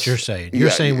 Yes. Is what you're saying.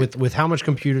 You're saying with how much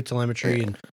computer telemetry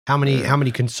and how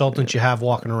many consultants you have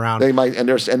walking around. They might, and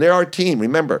they're our team.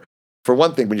 Remember, for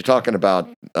one thing, when you're talking about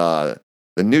the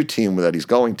new team that he's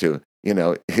going to,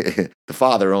 the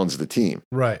father owns the team.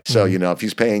 Right. So, if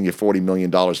he's paying you $40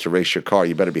 million to race your car,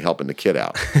 you better be helping the kid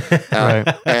out.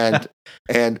 Right. And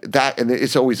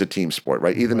it's always a team sport,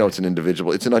 right? Even though it's an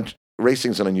individual,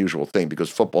 racing's an unusual thing because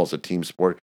football's a team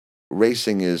sport.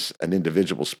 Racing is an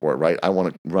individual sport, right? I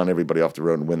want to run everybody off the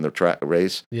road and win the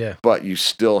race. Yeah. But you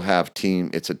still have team.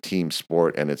 It's a team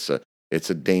sport, and it's a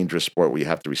dangerous sport where you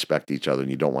have to respect each other and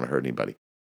you don't want to hurt anybody.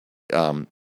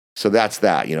 So that's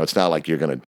that. It's not like you're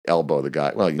going to elbow the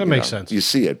guy. Well, that makes sense. You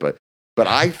see it, but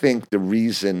I think the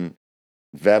reason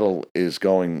Vettel is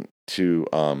going to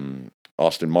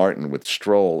Aston Martin with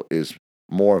Stroll is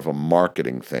more of a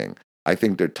marketing thing. I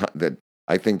think they're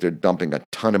dumping a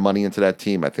ton of money into that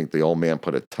team. I think the old man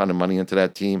put a ton of money into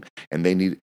that team,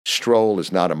 and Stroll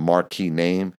is not a marquee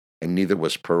name, and neither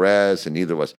was Perez, and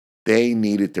neither was. They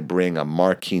needed to bring a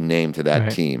marquee name to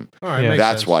that team. All right,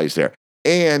 that's why he's there.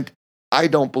 And I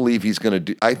don't believe he's going to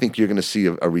do. I think you're going to see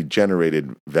a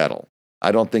regenerated Vettel.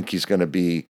 I don't think he's going to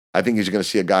be. I think he's going to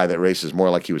see a guy that races more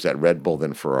like he was at Red Bull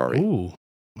than Ferrari. Ooh.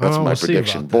 That's my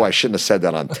prediction. Boy, I shouldn't have said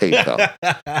that on tape,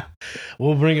 though.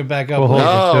 We'll bring it back up. We'll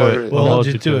hold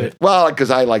you to it. Well,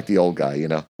 because I like the old guy,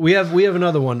 We have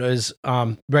another one. Is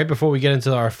right before we get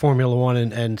into our Formula One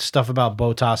and stuff about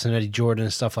Bottas and Eddie Jordan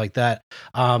and stuff like that.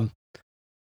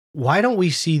 Why don't we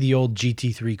see the old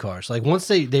GT3 cars? Like once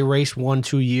they race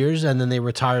 1-2 years and then they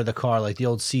retire the car, like the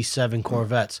old C7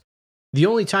 Corvettes. The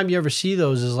only time you ever see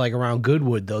those is like around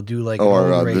Goodwood. They'll do like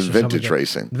the vintage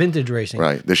racing. Vintage racing.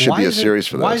 Right. There should be a series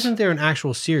for those. Why isn't there an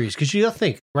actual series? Because you got to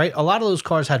think, right? A lot of those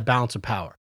cars had balance of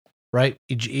power, right?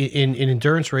 In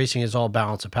endurance racing, it's all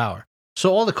balance of power.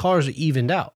 So all the cars are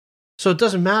evened out. So it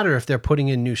doesn't matter if they're putting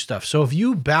in new stuff. So if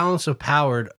you balance of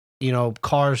powered,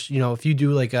 cars, if you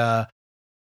do like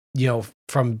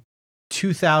from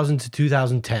 2000 to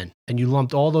 2010, and you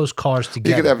lumped all those cars together.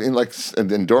 You could have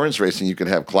in endurance racing, you could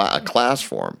have a class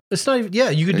form. It's not even,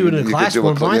 you could do it in a class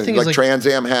form. My thing is Trans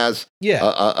Am has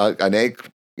an A,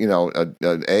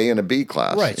 an A and a B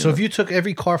class. Right. So if you took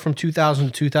every car from 2000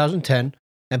 to 2010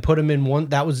 and put them in one,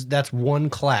 that's one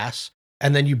class,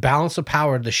 and then you balance the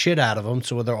power the shit out of them,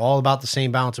 so they're all about the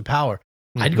same balance of power.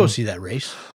 I'd go see that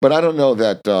race. But I don't know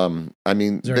that,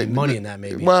 is there any money in that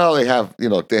maybe? Well,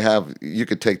 you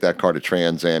could take that car to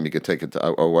Trans Am, you could take it to,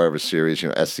 or whatever series,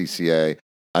 SCCA.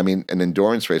 In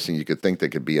endurance racing, you could think they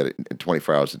could be at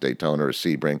 24 Hours at Daytona or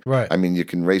Sebring. Right. You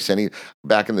can race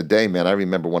back in the day, man, I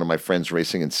remember one of my friends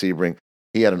racing in Sebring.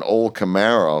 He had an old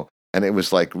Camaro, and it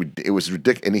was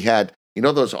ridiculous. And he had,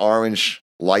 those orange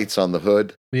lights on the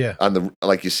hood? Yeah.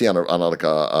 Like you see on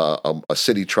a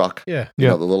city truck? Yeah.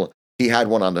 The little... He had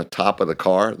one on the top of the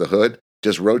car, the hood,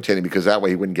 just rotating because that way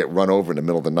he wouldn't get run over in the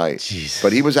middle of the night. Jesus.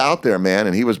 But he was out there, man,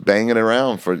 and he was banging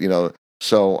around for,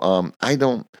 So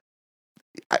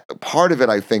part of it,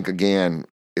 I think, again,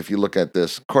 if you look at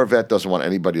this, Corvette doesn't want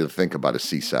anybody to think about a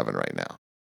C7 right now.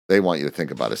 They want you to think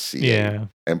about a C8. Yeah.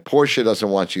 And Porsche doesn't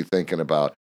want you thinking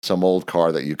about some old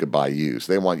car that you could buy used.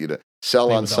 They want you to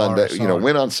sell on Sunday,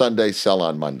 win on Sunday, sell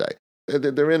on Monday.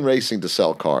 They're in racing to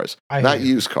sell cars, not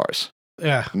used cars.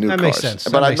 Yeah, new that cars. makes sense.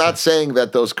 But I'm not saying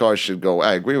that those cars should go.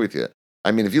 I agree with you.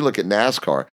 If you look at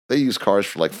NASCAR, they use cars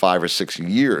for like 5 or 6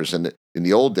 years in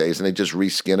the old days, and they just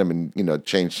reskin them and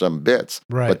change some bits.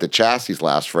 Right. But the chassis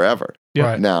last forever.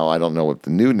 Yeah. Right. Now I don't know if the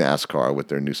new NASCAR with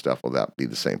their new stuff will that be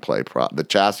the same play. The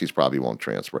chassis probably won't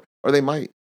transfer, or they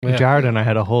might. Yeah. Jared and I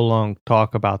had a whole long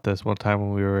talk about this one time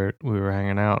when we were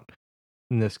hanging out,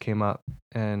 and this came up,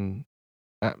 and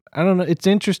I don't know. It's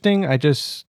interesting. I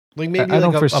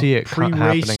don't foresee it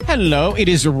happening. Hello, it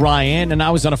is Ryan, and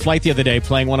I was on a flight the other day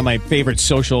playing one of my favorite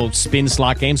social spin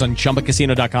slot games on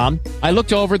ChumbaCasino.com. I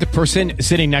looked over at the person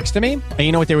sitting next to me, and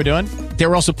you know what they were doing? They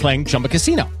were also playing Chumba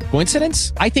Casino.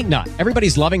 Coincidence? I think not.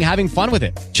 Everybody's loving having fun with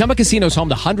it. Chumba Casino is home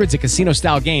to hundreds of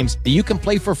casino-style games that you can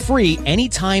play for free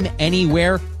anytime,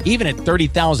 anywhere, even at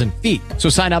 30,000 feet. So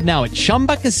sign up now at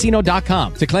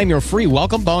ChumbaCasino.com to claim your free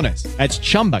welcome bonus. That's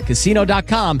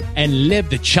ChumbaCasino.com and live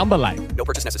the Chumba life. No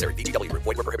purchase necessary. VGW. Void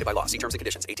where prohibited by law. See terms and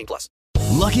conditions. 18+.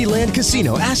 Lucky Land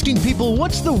Casino, asking people,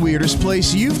 what's the weirdest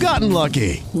place you've gotten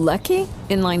lucky? Lucky?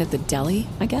 In line at the deli,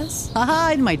 I guess?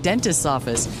 Aha, in my dentist's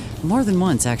office. More than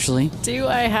once, actually. Do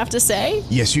I have to say?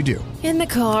 Yes, you do. In the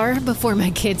car before my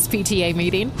kids' PTA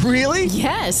meeting. Really?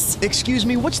 Yes. Excuse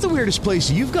me, what's the weirdest place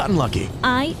you've gotten lucky?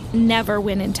 I never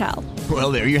win and tell.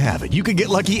 Well, there you have it. You can get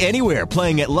lucky anywhere,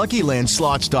 playing at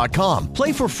LuckyLandSlots.com.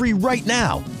 Play for free right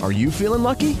now. Are you feeling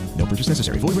lucky? purchase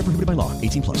necessary. Void where prohibited by law.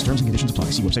 18 plus. Terms and conditions apply.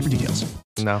 See website for details.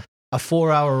 No. A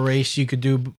 4-hour race you could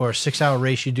do, or a 6-hour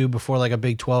race you do before like a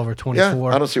big 12 or 24.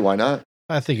 Yeah, I don't see why not.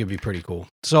 I think it'd be pretty cool.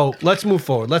 So let's move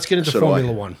forward. Let's get into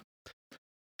Formula One.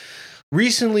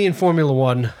 Recently in Formula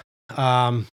One,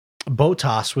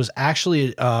 Bottas was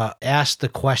actually asked the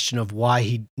question of why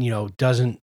he,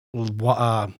 doesn't.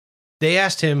 They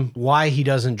asked him why he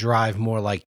doesn't drive more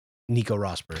like Nico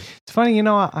Rosberg. It's funny,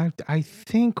 I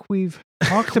think we've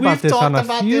talked about this on a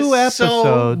few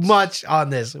episodes. So much on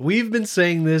this. We've been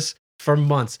saying this for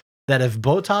months that if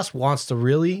Bottas wants to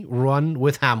really run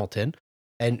with Hamilton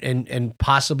and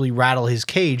possibly rattle his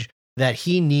cage, that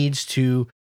he needs to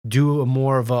do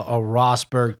more of a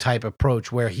Rosberg type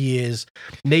approach where he is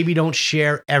maybe don't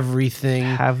share everything.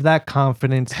 Have that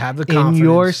confidence. Have the confidence in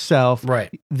yourself. Right.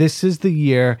 This is the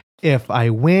year. If I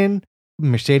win,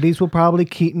 Mercedes will probably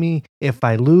keep me. If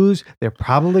I lose, they're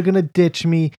probably going to ditch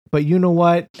me. But you know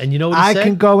what? And you know what he I said?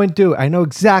 can go and do it. I know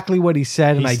exactly what he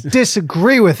said, and I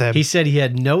disagree with him. He said he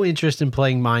had no interest in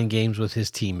playing mind games with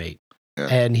his teammate. Yeah.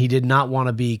 And he did not want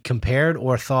to be compared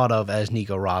or thought of as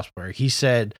Nico Rosberg. He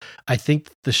said, I think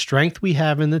the strength we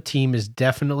have in the team is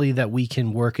definitely that we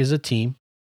can work as a team.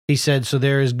 He said, so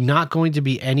there is not going to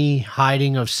be any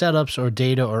hiding of setups or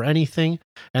data or anything.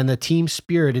 And the team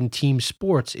spirit in team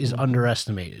sports is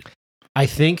underestimated.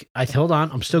 Hold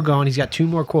on, I'm still going. He's got 2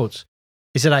 more quotes.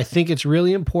 He said, I think it's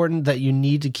really important that you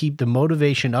need to keep the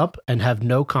motivation up and have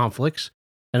no conflicts.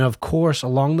 And of course,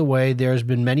 along the way, there's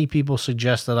been many people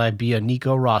suggest that I be a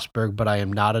Nico Rosberg, but I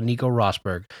am not a Nico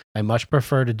Rosberg. I much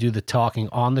prefer to do the talking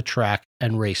on the track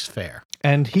and race fair.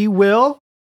 And he will,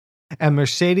 and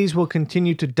Mercedes will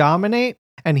continue to dominate,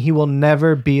 and he will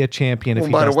never be a champion if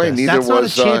he does this. That's not a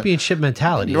championship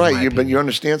mentality. Right, but you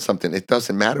understand something. It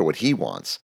doesn't matter what he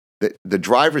wants. The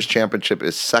driver's championship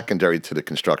is secondary to the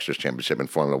constructor's championship in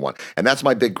Formula One. And that's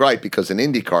my big gripe, because in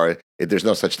IndyCar, there's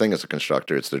no such thing as a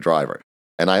constructor. It's the driver.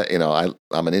 And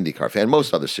I'm an IndyCar fan,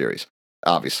 most other series,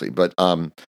 obviously, but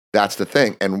that's the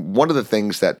thing. And one of the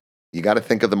things that you got to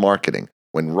think of the marketing.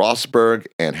 When Rosberg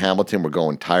and Hamilton were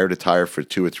going tire to tire for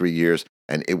 2 or 3 years,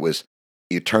 and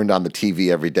you turned on the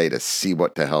TV every day to see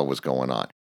what the hell was going on.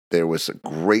 There was a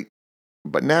great,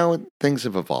 but now things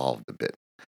have evolved a bit.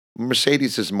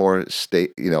 Mercedes is more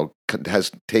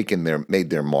has made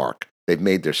their mark. They've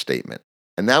made their statement.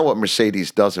 And now what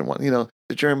Mercedes doesn't want, the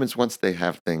Germans, once they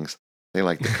have things, they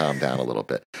like to calm down a little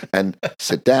bit and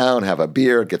sit down, have a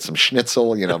beer, get some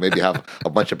schnitzel, maybe have a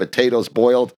bunch of potatoes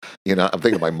boiled. I'm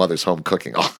thinking of my mother's home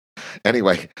cooking. Oh,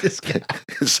 anyway,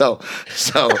 so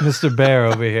Mr. Bear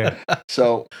over here.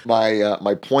 So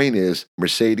my point is,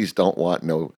 Mercedes don't want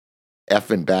no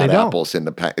effing bad apples in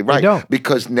the pack, right?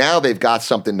 Because now they've got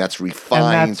something that's refined,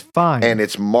 and that's fine, and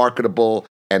it's marketable.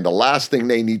 And the last thing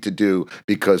they need to do,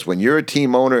 because when you're a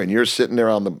team owner and you're sitting there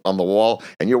on the wall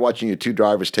and you're watching your 2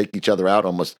 drivers take each other out,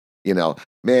 almost,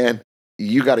 man,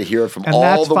 you got to hear it from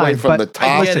all the way from the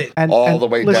top all the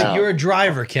way down. You're a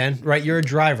driver, Ken, right? You're a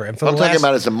driver. And I'm talking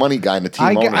about as a money guy and a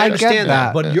team owner. I understand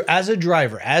that, but you're as a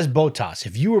driver, as Bottas.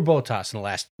 If you were Bottas in the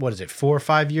last 4 or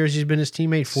 5 years, he's been his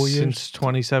teammate. 4 years since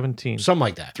 2017, something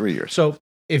like that. 3 years. So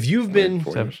if you've been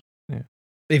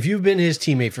if you've been his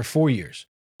teammate for 4 years.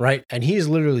 Right? And he's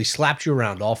literally slapped you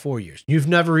around all 4 years. You've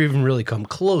never even really come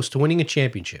close to winning a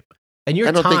championip. And I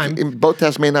don't think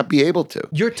Bottas may not be able to.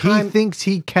 Your time, he thinks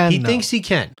he can. He thinks he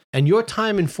can. And your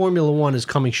time in Formula One is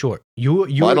coming short. I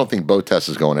don't think Bottas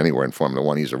is going anywhere in Formula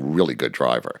One. He's a really good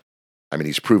driver. I mean,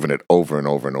 he's proven it over and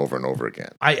over and over and over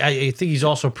again. I think he's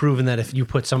also proven that if you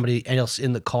put somebody else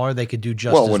in the car, they could do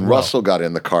just as well. When Russell got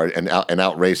in the car and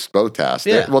outraced Bottas,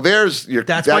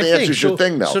 that answers your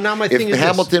thing, though. So now my thing is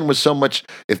Hamilton was so much,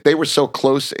 if they were so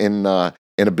close in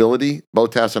ability,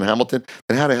 Bottas and Hamilton,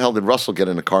 then how the hell did Russell get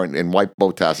in the car and wipe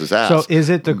Bottas's ass? So is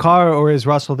it the car or is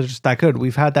Russell just that good?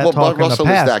 We've had that talk in the past. Russell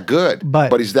is that good,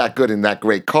 but he's that good in that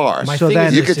great car. So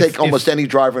then you could take almost any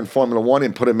driver in Formula One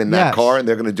and put him in that car, and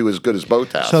they're going to do as good as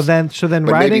Bottas. So then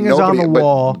writing is on the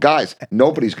wall. Guys,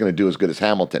 nobody's going to do as good as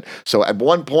Hamilton. So at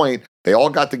one point, they all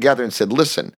got together and said,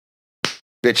 listen,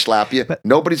 bitch slap you.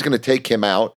 Nobody's going to take him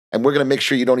out. And we're going to make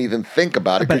sure you don't even think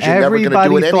about it because you're never going to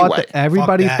do it anyway.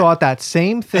 Everybody thought that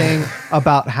same thing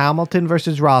about Hamilton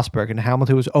versus Rosberg. And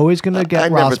Hamilton was always going to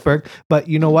get Rosberg. But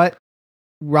you know what?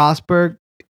 Rosberg,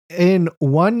 in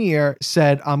 1 year,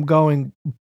 said, I'm going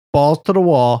balls to the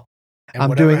wall.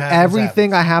 I'm doing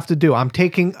everything I have to do. I'm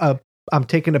taking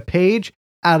a page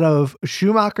out of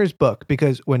Schumacher's book,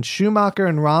 because when Schumacher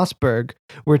and Rosberg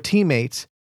were teammates,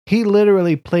 he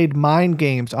literally played mind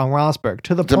games on Rosberg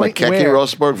to the point where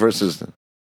Rosberg versus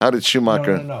how did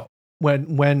Schumacher? No.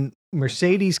 When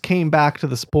Mercedes came back to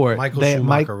the sport,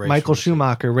 Michael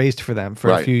Schumacher raced for them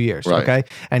for a few years. Right. Okay,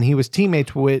 and he was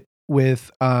teammates with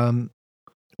Nico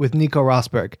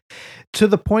Rosberg, to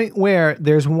the point where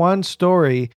there's one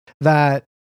story that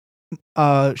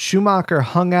Schumacher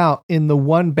hung out in the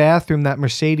one bathroom that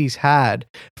Mercedes had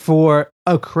for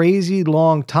a crazy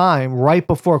long time right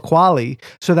before quali,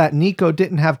 so that Nico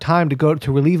didn't have time to go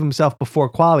to relieve himself before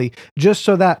quali, just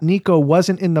so that Nico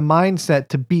wasn't in the mindset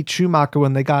to beat Schumacher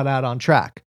when they got out on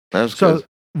track. That's so good.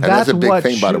 And that's a big what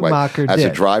thing, by the way. Schumacher As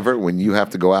did. a driver, when you have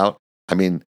to go out, I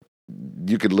mean,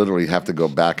 you could literally have to go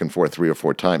back and forth 3 or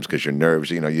 4 times because your nerves,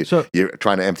 you're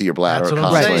trying to empty your bladder. That's what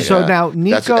I'm constantly. saying. So now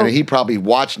Nico, and he probably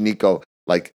watched Nico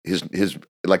like his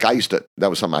like I used to. That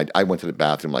was something I went to the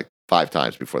bathroom like 5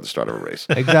 times before the start of a race.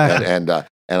 Exactly. and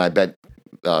I bet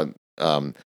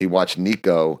he watched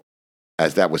Nico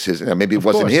as that was his. Maybe it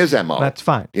wasn't his MO. That's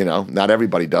fine. Not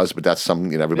everybody does, but that's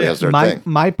some. Everybody has their thing.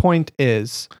 My point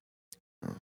is,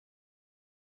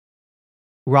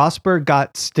 Rosberg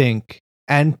got stink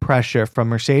and pressure from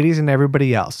Mercedes and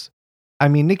everybody else. I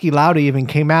mean, Niki Lauda even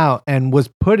came out and was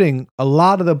putting a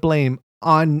lot of the blame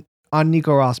on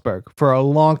Nico Rosberg for a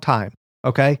long time.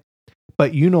 Okay.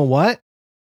 But you know what?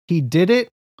 He did it.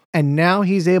 And now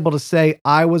he's able to say,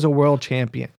 I was a world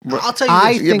champion. I'll tell you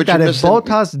I this. think that if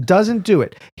Bottas doesn't do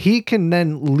it, he can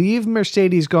then leave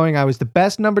Mercedes going, I was the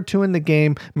best number 2 in the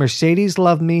game. Mercedes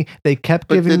loved me. They kept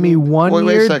giving me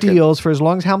 1-year deals for as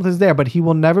long as Hamilton's there, but he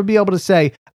will never be able to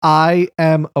say, I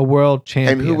am a world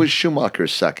champion. And who was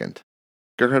Schumacher's second?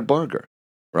 Gerhard Berger,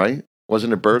 right?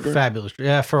 Wasn't it Berger? Fabulous.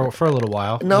 Yeah, for a little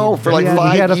while. No, for like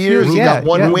 5 years. He got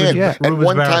one win. And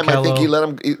one time, I think he let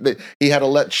him. He had to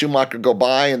let Schumacher go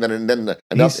by, and then another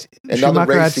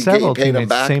race he paid him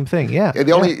back. Same thing. Yeah.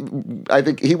 I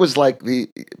think he was like the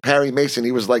Perry Mason.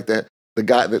 He was like the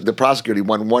guy, the prosecutor. He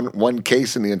won one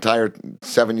case in the entire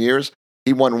 7 years.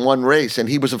 He won one race, and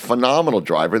he was a phenomenal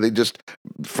driver.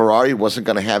 Ferrari wasn't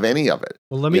going to have any of it.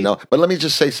 Well, But let me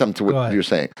just say something to what you're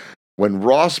saying. When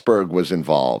Rosberg was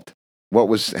involved, what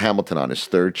was Hamilton on, his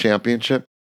 3rd championship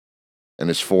and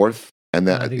his 4th? And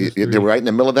they were right in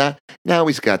the middle of that. Now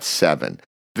he's got 7.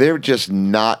 They're just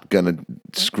not going to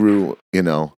screw,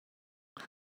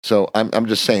 So I'm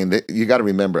just saying that you got to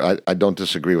remember, I don't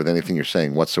disagree with anything you're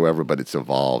saying whatsoever, but it's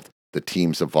evolved. The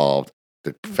team's evolved.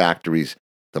 The factories,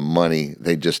 the money,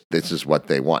 this is what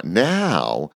they want.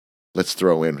 Now, let's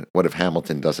throw in, what if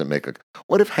Hamilton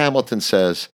what if Hamilton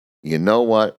says, you know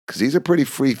what? Because he's a pretty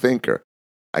free thinker.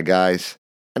 Guys,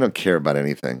 I don't care about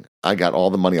anything. I got all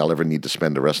the money I'll ever need to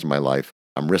spend the rest of my life.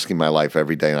 I'm risking my life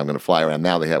every day, and I'm going to fly around.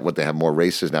 Now they have more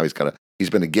races. Now he's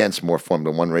been against more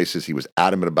Formula 1 races. He was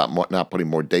adamant about not putting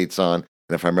more dates on.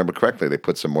 And if I remember correctly, they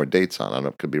put some more dates on. I don't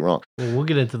know, could be wrong. Well, we'll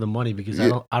get into the money because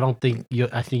I think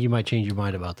you might change your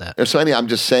mind about that. So anyway, I'm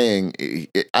just saying,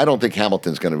 I don't think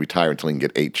Hamilton's going to retire until he can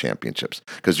get 8 championships,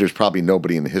 because there's probably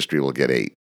nobody in the history who will get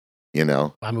 8.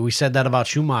 I mean, we said that about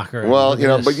Schumacher. Well,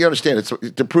 but you understand, it's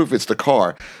to prove it's the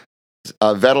car.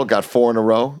 Vettel got 4 in a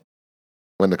row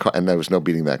and there was no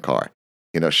beating that car.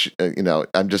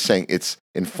 I'm just saying, it's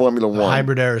in Formula 1. The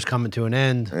hybrid era is coming to an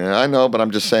end. Yeah, I know, but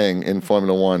I'm just saying, in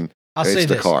Formula 1, I'll say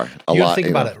the this. car. You think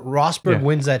about it. Rosberg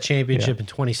wins that championship in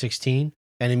 2016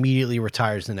 and immediately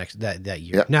retires that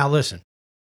year. Yep. Now, listen,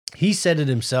 he said it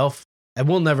himself. And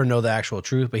we'll never know the actual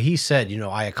truth, but he said,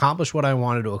 I accomplished what I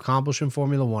wanted to accomplish in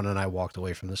Formula 1 and I walked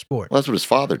away from the sport. Well, that's what his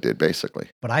father did, basically.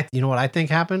 But you know what I think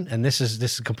happened? And this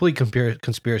is complete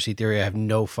conspiracy theory. I have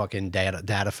no fucking data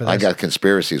for this. I got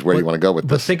conspiracies. Where do you want to go with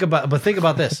this? Think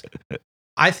about this.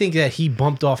 I think that he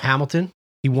bumped off Hamilton.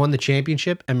 He won the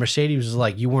championship, and Mercedes was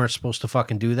like, you weren't supposed to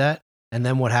fucking do that. And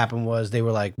then what happened was they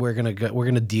were like, we're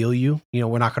gonna deal you.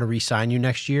 We're not gonna re-sign you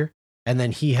next year. And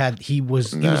then he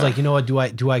was like, you know what?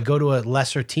 Do I go to a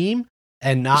lesser team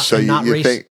and not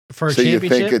race for a championship? So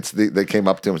you think they came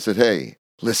up to him and said, "Hey,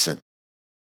 listen,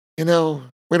 we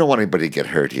don't want anybody to get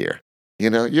hurt here.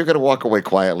 You're going to walk away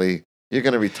quietly. You're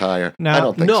going to retire." No, I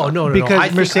don't think so. No,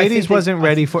 because Mercedes wasn't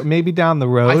ready for. Maybe down the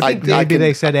road. Maybe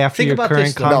they said after your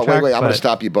current contract. No, wait. I'm going to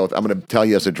stop you both. I'm going to tell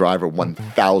you as a driver,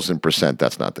 1,000%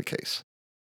 that's not the case.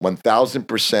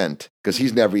 1,000%, because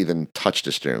he's never even touched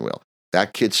a steering wheel.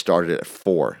 That kid started at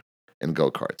 4 in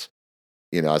go-karts.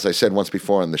 As I said once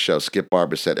before on the show, Skip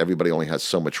Barber said everybody only has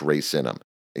so much race in them.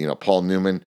 Paul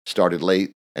Newman started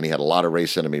late, and he had a lot of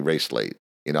race in him. He raced late.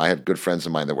 I had good friends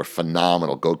of mine that were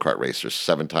phenomenal go-kart racers,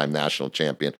 7-time national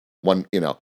champion. I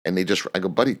go,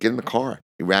 buddy, get in the car.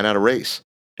 He ran out of race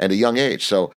at a young age.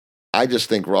 So I just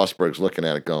think Rosberg's looking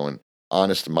at it going,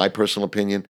 honest, in my personal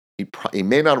opinion, he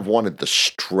may not have wanted the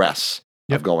stress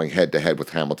of going head to head with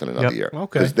Hamilton another year.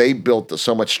 Okay. Because they built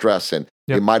so much stress, and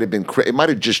it might have been, it might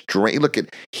have just drained. Look,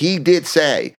 he did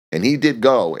say, and he did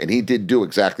go, and he did do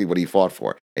exactly what he fought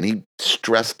for. And he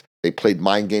stressed, they played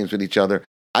mind games with each other.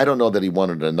 I don't know that he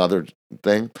wanted another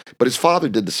thing, but his father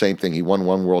did the same thing. He won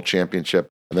one world championship,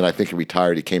 and then I think he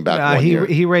retired. He came back one year.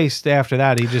 He raced after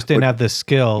that. He just didn't have the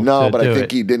skill. No, to but do I think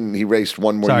it. he didn't. He raced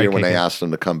one more year when they asked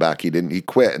him to come back. He didn't. He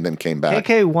quit and then came back.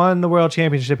 KK won the world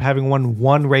championship having won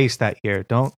one race that year.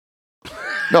 Don't.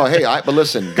 No, hey, but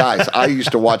listen, guys, I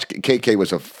used to watch. KK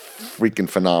was a freaking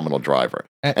phenomenal driver.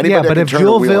 Yeah, but if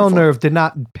Jules Villeneuve did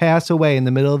not pass away in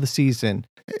the middle of the season,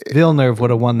 Villeneuve would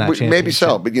have won that championship. Maybe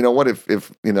so, but you know what? If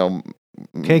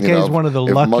KK is one of the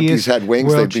if luckiest monkeys had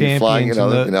wings, world they'd be flying.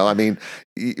 champions I mean,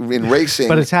 in racing,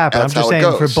 but it's happened. I'm that's just how it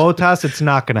saying, for goes. Bottas, it's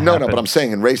not going to happen. No, but I'm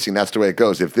saying in racing, that's the way it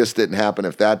goes. If this didn't happen,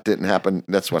 if that didn't happen,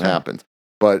 that's what happens.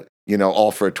 But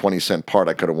all for a 20-cent part,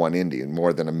 I could have won Indy, and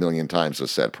more than 1 million times was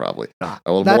said, probably.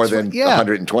 Well, more than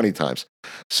 120 times.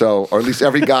 So, or at least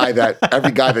every guy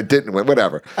that didn't win,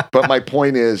 whatever. But my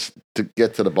point is, to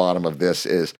get to the bottom of this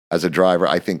is, as a driver,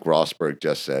 I think Rosberg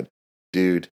just said,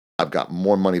 dude, I've got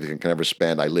more money than I can ever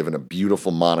spend. I live in a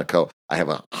beautiful Monaco. I have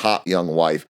a hot young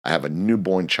wife. I have a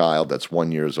newborn child that's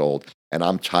 1 year old. And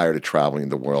I'm tired of traveling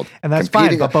the world. And that's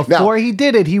fine. But before he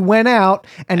did it, he went out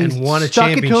and he won a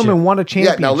stuck it to him and won a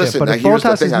championship. Yeah, now listen, but if here's the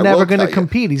Bottas thing is I never will going to tell you.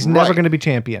 compete, he's never going to be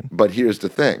champion. But here's the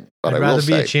thing. But I'd I will rather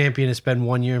be say, a champion and spend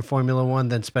 1 year in Formula One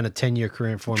than spend a 10-year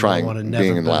career in Formula One and never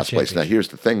being in win a last place. Now, championship. here's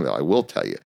the thing, though. I will tell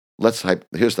you.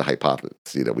 Here's the hypothesis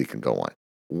that we can go on.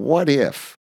 What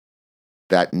if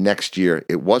that next year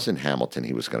it wasn't Hamilton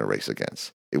he was going to race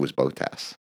against? It was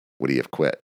Bottas. Would he have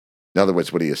quit? In other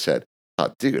words, would he have said,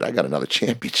 "Oh, dude, I got another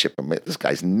championship. This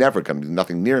guy's never going to do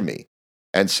nothing near me."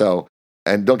 And so,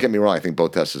 and don't get me wrong, I think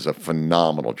Bottas is a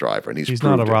phenomenal driver, and he's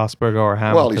not a proved it. Rosberg or a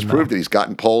Hamilton. Well, he's proved it. He's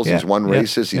gotten poles. He's won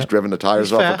races. He's driven the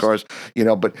tires off of cars.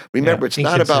 But remember, it's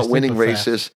not about winning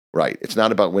races. Right. It's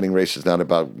not about winning races. It's not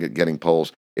about getting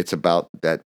poles. It's about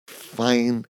that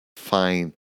fine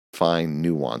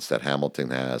nuance that Hamilton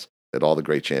has, that all the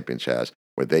great champions has,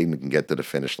 where they can get to the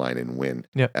finish line and win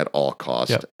at all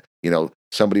costs. Yep.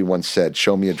 Somebody once said,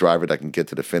 show me a driver that can get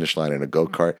to the finish line in a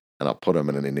go-kart, and I'll put him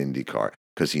in an Indy car,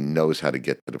 because he knows how to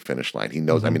get to the finish line. He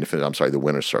knows, the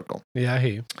winner's circle. Yeah, I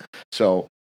hear you. So,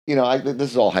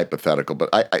 this is all hypothetical, but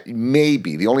I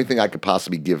maybe the only thing I could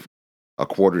possibly give a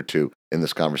quarter to in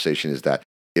this conversation is that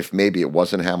if maybe it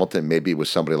wasn't Hamilton, maybe it was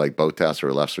somebody like Bottas or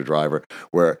a lesser driver,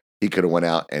 where he could have went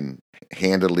out and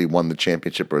handily won the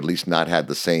championship, or at least not had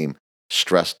the same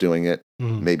stress doing it,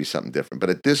 maybe something different. But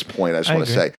at this point, I just want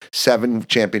to say, 7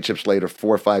 championships later,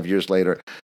 4 or 5 years later,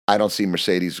 I don't see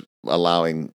Mercedes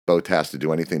allowing Bottas to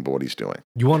do anything but what he's doing.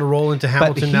 You want to roll into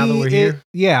Hamilton now that we're here?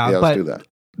 Yeah, let's do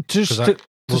that.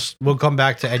 We'll come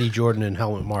back to Eddie Jordan and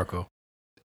Helmut Marko.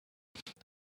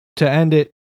 To end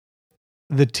it,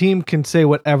 the team can say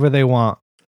whatever they want.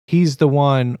 He's the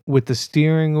one with the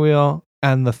steering wheel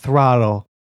and the throttle.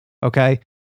 Okay?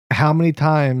 How many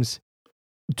times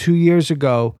 2 years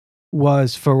ago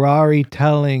was Ferrari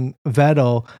telling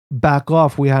Vettel, back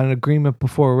off? We had an agreement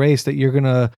before a race that you're going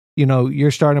to,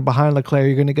 you're starting behind Leclerc.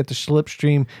 You're going to get the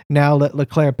slipstream. Now let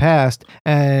Leclerc pass.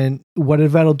 And what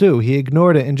did Vettel do? He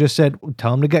ignored it and just said,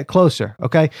 tell him to get closer.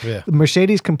 Okay. Yeah.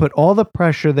 Mercedes can put all the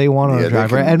pressure they want on a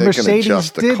driver. And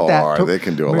Mercedes did that. They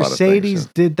can do a lot of things. Mercedes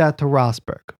did that to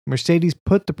Rosberg. Mercedes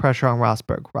put the pressure on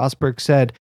Rosberg. Rosberg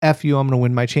said, F you, I'm going to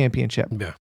win my championship.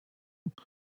 Yeah.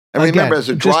 And remember, as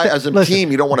a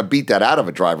team, you don't want to beat that out of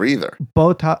a driver either.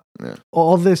 Bottas.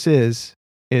 All this is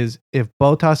if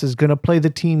Bottas is going to play the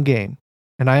team game,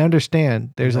 and I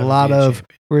understand there's a lot of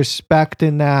respect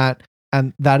in that,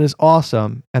 and that is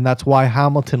awesome, and that's why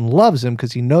Hamilton loves him,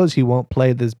 because he knows he won't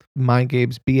play this mind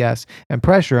games BS and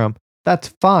pressure him. That's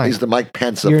fine. He's the Mike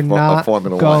Pence of You're Formula not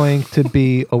One. going to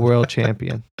be a world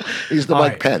champion. He's the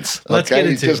Mike Pence. Okay,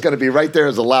 he's just going to be right there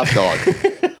as a lapdog.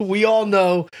 We all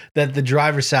know that the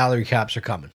driver salary caps are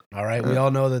coming. All right, we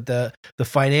all know that the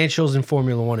financials in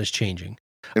Formula One is changing.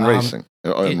 In racing.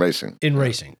 In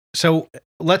racing. So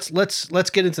let's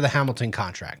get into the Hamilton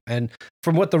contract. And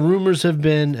from what the rumors have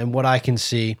been and what I can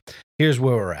see, here's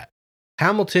where we're at.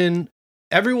 Hamilton,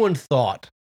 everyone thought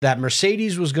that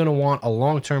Mercedes was going to want a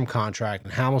long-term contract,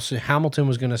 and Hamilton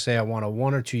was going to say, I want a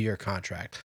 1 or 2 year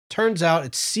contract. Turns out,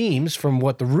 it seems from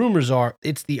what the rumors are,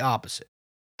 it's the opposite.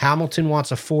 Hamilton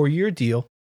wants a 4-year deal,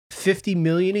 $50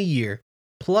 million a year,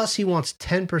 plus he wants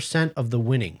 10% of the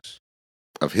winnings.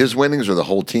 Of his winnings or the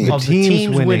whole team? Of the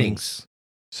team's winnings.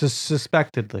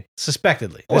 Suspectedly.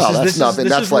 Well, that's nothing.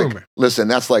 That's like, rumor. Listen,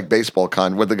 that's like baseball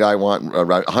what the guy want,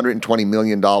 $120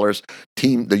 million,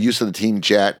 the use of the team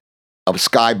jet, a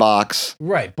skybox.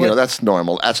 Right. But, that's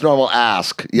normal. That's normal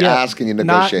ask. You ask and you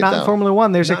negotiate not down. in Formula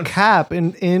One. There's a cap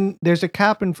in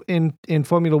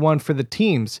Formula One for the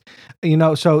teams.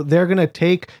 So they're going to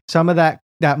take some of that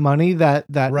money that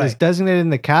is designated in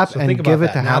the cap and give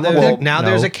it to Hamilton. Now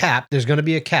there's a cap. There's going to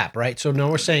be a cap, right? So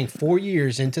now we're saying 4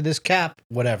 years into this cap,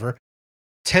 whatever,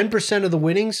 10% of the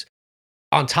winnings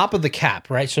on top of the cap,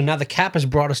 right? So now the cap has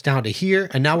brought us down to here,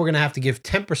 and now we're going to have to give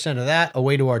 10% of that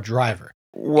away to our driver.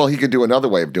 Well, he could do another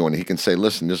way of doing it. He can say,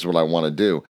 listen, this is what I want to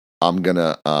do. I'm going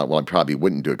to, I probably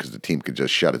wouldn't do it because the team could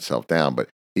just shut itself down. But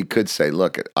he could say,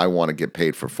 look, I want to get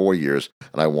paid for 4 years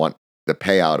and I want the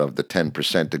payout of the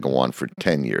 10% to go on for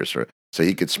 10 years. So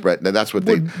he could spread. Now that's what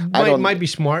might be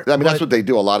smart. I mean, that's what they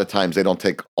do. A lot of times they don't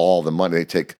take all the money. They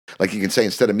take, like you can say,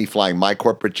 instead of me flying my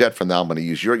corporate jet, from now I'm going to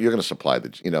use you're going to supply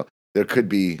the, there could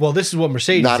be. Well, this is what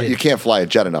Mercedes did. You can't fly a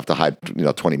jet enough to hide,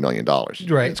 $20 million.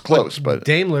 Right. It's close, but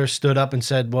Daimler stood up and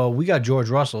said, well, we got George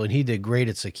Russell and he did great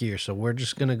at Sakir. So we're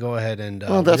just going to go ahead and.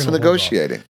 Well, that's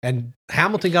negotiating. And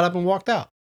Hamilton got up and walked out.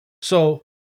 So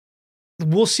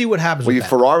we'll see what happens. Well,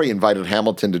 Ferrari invited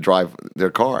Hamilton to drive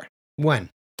their car. When?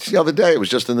 The other day. It was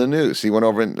just in the news. He went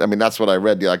over and, that's what I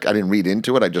read. Like, I didn't read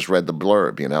into it. I just read the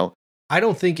blurb, I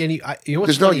don't think any. You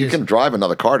can drive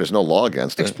another car. There's no law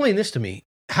against it. Explain this to me.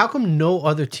 How come no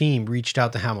other team reached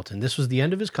out to Hamilton? This was the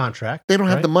end of his contract. They don't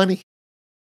have the money.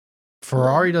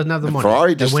 Ferrari doesn't have the money.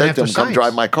 Ferrari just said to him, come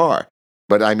drive my car.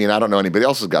 But I don't know anybody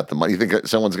else has got the money. You think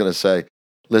someone's going to say,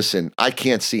 listen, I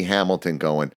can't see Hamilton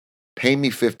going, pay me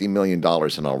 $50 million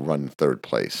and I'll run third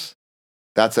place.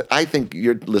 That's it. I think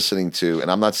you're listening to, and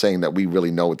I'm not saying that we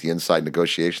really know what the inside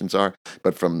negotiations are,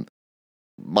 but from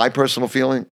my personal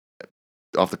feeling,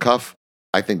 off the cuff,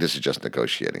 I think this is just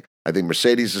negotiating. I think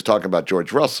Mercedes is talking about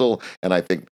George Russell, and I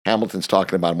think Hamilton's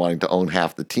talking about wanting to own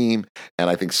half the team, and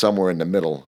I think somewhere in the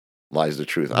middle lies the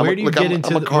truth. I'm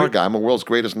a car guy. I'm a world's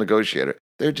greatest negotiator.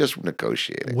 They're just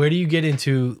negotiating. Where do you get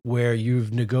into where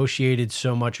you've negotiated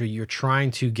so much or you're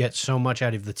trying to get so much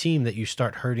out of the team that you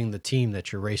start hurting the team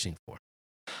that you're racing for?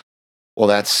 Well,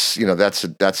 that's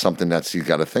something that's you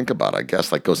got to think about, I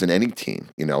guess. Like goes in any team,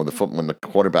 when the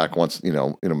quarterback wants,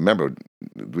 remember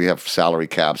we have salary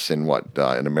caps in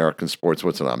in American sports.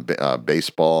 What's it on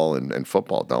baseball and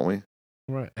football, don't we?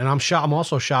 Right. And I'm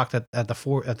also shocked at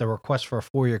the request for a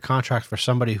 4-year contract for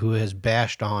somebody who has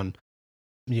bashed on,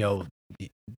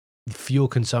 fuel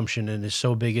consumption and is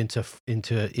so big into I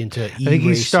think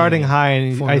he's starting high,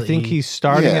 and I think he's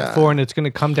starting at 4, and it's going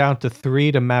to come down to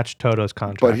 3 to match Toto's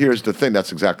contract. But here's the thing: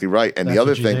 that's exactly right. And the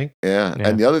other thing,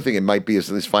 and the other thing, it might be is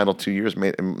these final 2 years,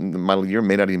 the model year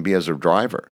may not even be as a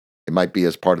driver. It might be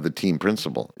as part of the team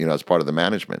principal, as part of the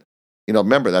management.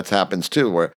 Remember that happens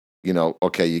too, where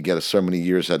okay, you get so many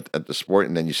years at the sport,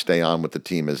 and then you stay on with the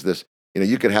team as this.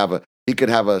 He could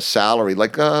have a salary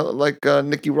like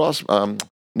Niki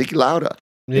Lauda.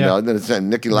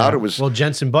 Niki Lauda was... Well,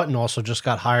 Jenson Button also just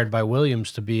got hired by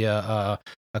Williams to be a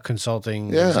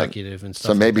consulting executive and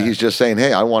stuff. So maybe he's just saying,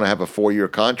 hey, I want to have a 4-year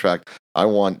contract. I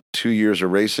want 2 years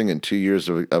of racing and 2 years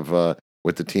of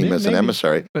with the team as an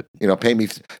emissary. But, pay me...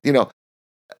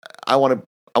 I want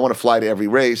to fly to every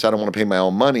race. I don't want to pay my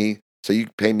own money. So you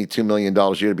pay me $2 million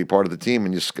a year to be part of the team,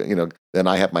 and then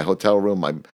I have my hotel room,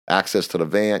 my access to the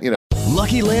van,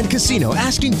 Lucky Land Casino,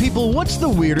 asking people, what's the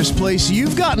weirdest place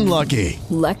you've gotten lucky?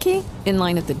 Lucky? In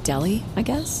line at the deli, I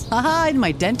guess? Aha, in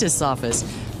my dentist's office.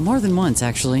 More than once,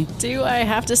 actually. Do I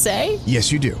have to say?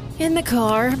 Yes, you do. In the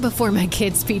car before my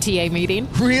kids' PTA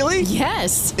meeting. Really?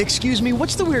 Yes. Excuse me,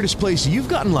 what's the weirdest place you've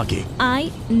gotten lucky?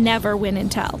 I never win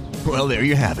and tell. Well, there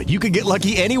you have it. You can get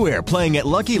lucky anywhere, playing at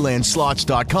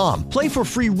LuckyLandSlots.com. Play for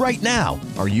free right now.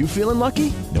 Are you feeling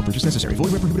lucky? No purchase necessary.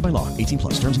 Void where prohibited by law. 18+.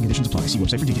 Terms and conditions apply. See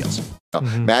website for details.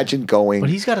 Imagine going...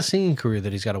 But he's got a singing career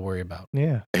that he's got to worry about.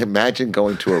 Yeah. Imagine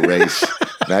going to a race.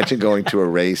 Imagine going to a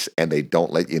race and they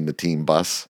don't let you in the team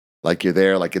bus. Like you're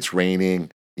there, like it's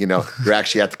raining. You're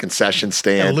actually at the concession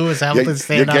stand. Lewis Hamilton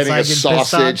stand You're getting a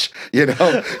sausage, and you're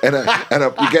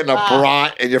getting a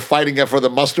brat, and you're fighting for the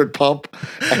mustard pump.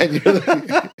 And you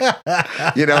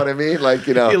know what I mean? Like,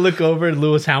 You look over and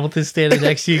Lewis Hamilton's standing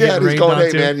next to you. Yeah, he's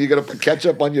going, hey, man, you going to put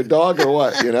ketchup on your dog or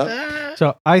what,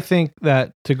 So I think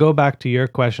that to go back to your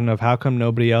question of how come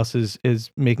nobody else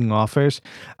is making offers,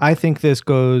 I think this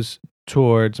goes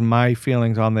towards my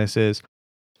feelings on this is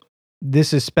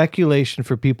speculation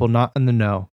for people not in the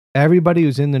know. Everybody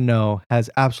who's in the know has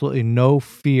absolutely no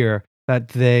fear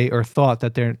that thought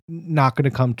that they're not going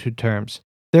to come to terms.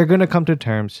 They're going to come to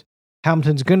terms.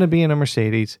 Hamilton's going to be in a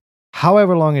Mercedes,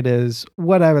 however long it is,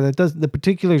 whatever. The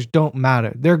particulars don't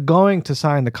matter. They're going to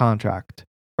sign the contract,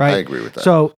 right? I agree with that.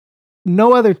 So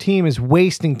no other team is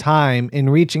wasting time in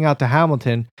reaching out to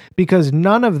Hamilton because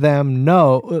none of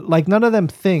them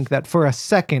think that for a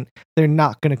second they're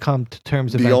not going to come to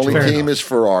terms The eventually. only team is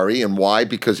Ferrari, and why?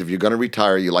 Because if you're going to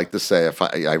retire, you like to say, "If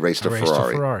I raced a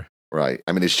Ferrari." Right.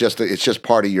 I mean, it's just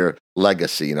part of your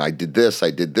legacy. You know, I did this,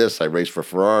 I raced for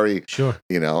Ferrari. Sure.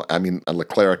 You know, I mean,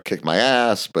 Leclerc kicked my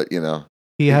ass, but you know,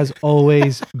 he has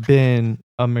always been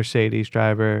a Mercedes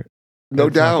driver. No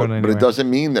doubt, but it doesn't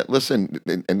mean that. Listen,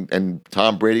 and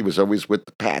Tom Brady was always with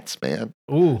the Pats, man.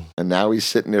 Ooh, and now he's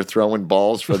sitting there throwing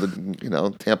balls for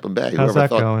the Tampa Bay. How's that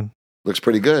going? Looks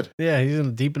pretty good. Yeah, he's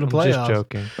deep in the playoffs. Just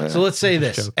joking. So let's say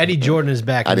this: Eddie Jordan is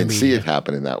back. I didn't see it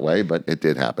happening that way, but it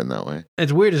did happen that way.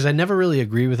 It's weird, is I never really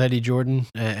agree with Eddie Jordan,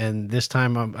 and this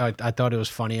time I thought it was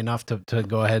funny enough to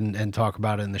go ahead and talk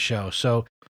about it in the show. So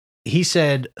he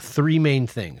said three main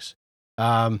things.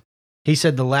 He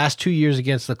said the last 2 years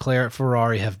against Leclerc at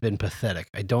Ferrari have been pathetic.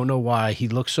 I don't know why he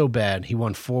looks so bad. He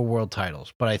won 4 world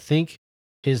titles, but I think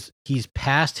he's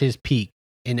past his peak.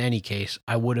 In any case,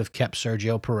 I would have kept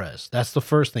Sergio Perez. That's the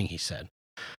first thing he said.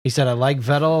 He said, I like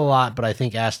Vettel a lot, but I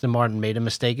think Aston Martin made a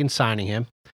mistake in signing him.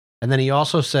 And then he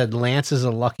also said, Lance is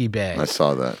a lucky bag. I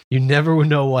saw that. You never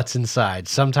know what's inside.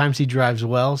 Sometimes he drives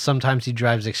well. Sometimes he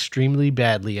drives extremely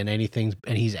badly, and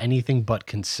he's anything but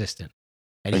consistent.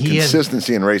 And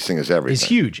consistency in racing is everything. It's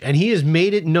huge, and he has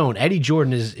made it known. Eddie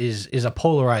Jordan is a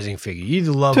polarizing figure. You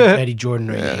either love Eddie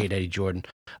Jordan or you hate Eddie Jordan.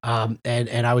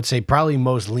 And I would say probably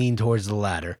most lean towards the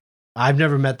latter. I've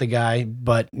never met the guy,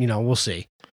 but we'll see.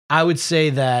 I would say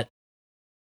that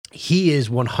he is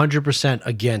 100%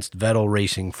 against Vettel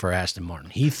racing for Aston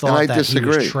Martin. He thought that he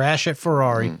was trash at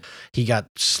Ferrari. He got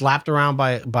slapped around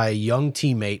by a young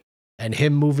teammate. And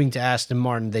him moving to Aston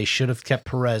Martin, they should have kept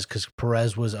Perez because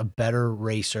Perez was a better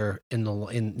racer in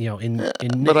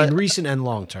recent and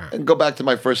long term. And go back to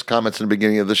my first comments in the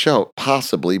beginning of the show,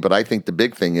 possibly. But I think the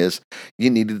big thing is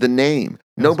you needed the name.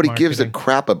 Nobody gives a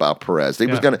crap about Perez. He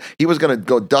was gonna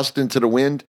go dust into the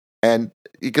wind, and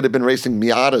he could have been racing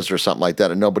Miatas or something like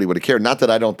that, and nobody would have cared. Not that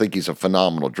I don't think he's a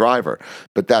phenomenal driver,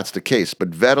 but that's the case.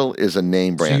 But Vettel is a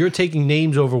name brand. So you're taking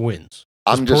names over wins.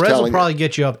 I'm just Perez telling will probably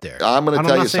get you up there. I'm going to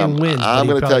tell you something. I'm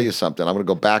going to tell you something. I'm going to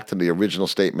go back to the original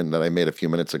statement that I made a few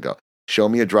minutes ago. Show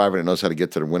me a driver that knows how to get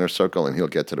to the winner's circle, and he'll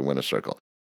get to the winner's circle.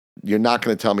 You're not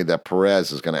going to tell me that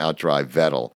Perez is going to outdrive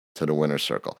Vettel to the winner's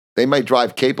circle. They might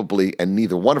drive capably, and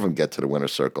neither one of them get to the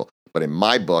winner's circle. But in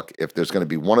my book, if there's going to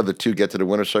be one of the two get to the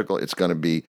winner's circle, it's going to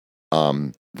be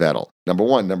Vettel. Number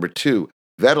one. Number two,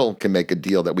 Vettel can make a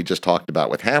deal that we just talked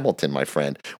about with Hamilton, my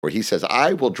friend, where he says,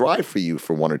 I will drive for you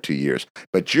for 1 or 2 years,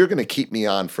 but you're going to keep me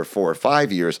on for 4 or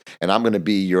 5 years, and I'm going to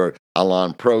be your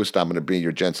Alain Prost, I'm going to be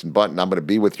your Jenson Button, I'm going to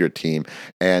be with your team,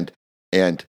 and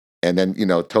then,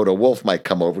 Toto Wolff might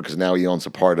come over because now he owns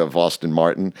a part of Aston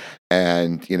Martin,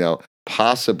 and,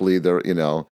 possibly there's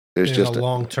just a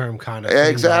long-term kind of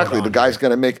exactly. The guy's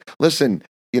going to make, listen,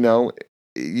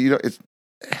 it's...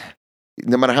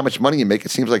 No matter how much money you make,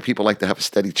 it seems like people like to have a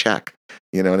steady check.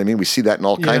 You know what I mean? We see that in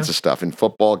all kinds of stuff. In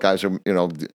football, guys are,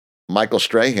 Michael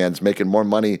Strahan's making more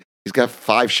money. He's got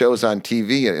 5 shows on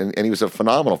TV, and he was a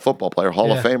phenomenal football player,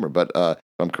 Hall of Famer. But if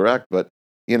I'm correct, but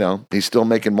he's still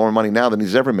making more money now than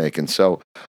he's ever making. So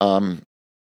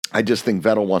I just think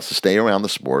Vettel wants to stay around the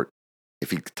sport.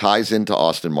 If he ties into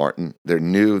Aston Martin, they're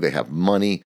new, they have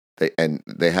money, and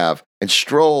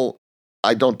Stroll.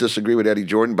 I don't disagree with Eddie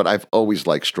Jordan, but I've always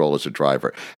liked Stroll as a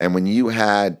driver. And when you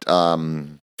had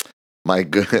my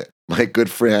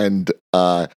good friend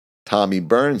Tommy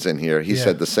Burns in here, he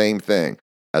said the same thing.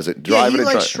 As a driver, you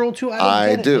like Stroll too.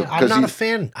 I do. I'm not a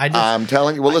fan. I'm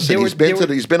telling you. Well, listen,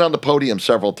 he's been on the podium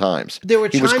several times. He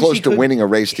was close to winning a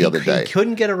race the other day. He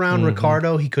couldn't get around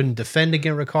Ricciardo. He couldn't defend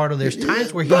against Ricciardo. There's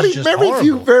times where he's just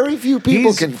very few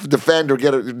people can defend or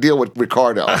get a deal with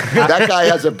Ricciardo. That guy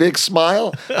has a big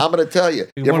smile. I'm going to tell you.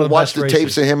 You ever watch the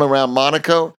tapes of him around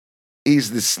Monaco?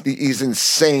 He's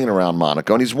insane around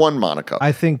Monaco, and he's won Monaco.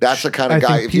 I think that's the kind of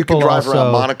guy. If you can drive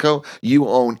around Monaco, you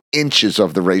own inches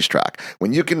of the racetrack.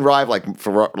 When you can drive like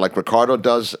Ricciardo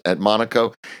does at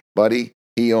Monaco, buddy,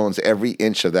 he owns every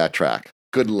inch of that track.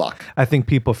 Good luck. I think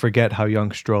people forget how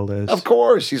young Stroll is. Of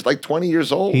course, he's like 20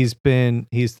 years old. He's the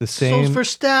same. So's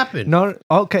Verstappen. No,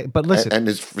 okay, but listen, and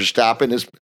his Verstappen is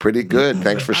pretty good.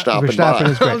 Thanks for stopping by.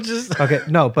 Is great. Okay,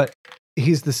 no, but.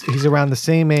 He's around the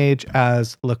same age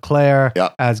as Leclerc,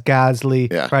 as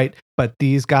Gasly, right? But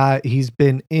he's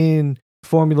been in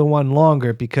Formula One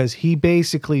longer because he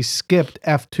basically skipped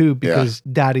F2 because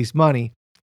daddy's money.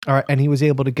 All right, and he was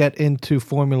able to get into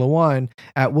Formula One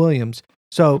at Williams.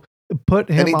 So put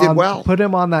him And he did well. Put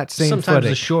him on that same Sometimes footing.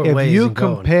 the short if way you isn't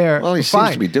going. compare, Well, he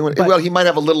seems to be doing it. but- Well, he might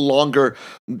have a little longer,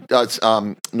 not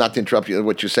to interrupt you,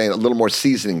 what you're saying, a little more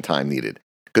seasoning time needed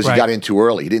because Right. he got in too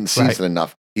early. He didn't season Right.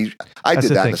 enough. I That's did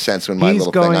the that in thing. a sense when my He's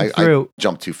little thing, going I through-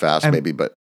 jumped too fast and- maybe,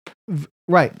 but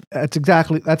Right. That's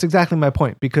exactly my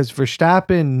point, because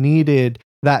Verstappen needed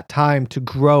that time to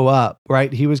grow up,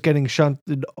 right? He was getting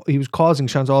shunted, he was causing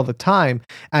shunts all the time,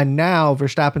 and now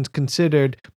Verstappen's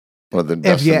considered, one of the if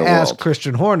best you in the ask world.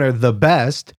 Christian Horner, the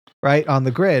best, right, on the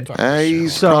grid.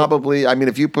 He's So- probably, I mean,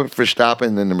 if you put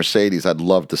Verstappen in the Mercedes, I'd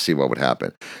love to see what would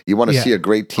happen. You want to Yeah. see a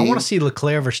great I team? want to see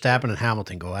Leclerc, Verstappen, and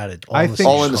Hamilton go at it. I think-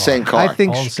 all in the same car. I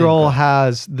think All in the same Stroll car.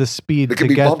 has the speed It could to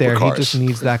be get bumper there. He cars. just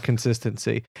needs that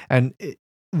consistency. And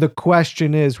the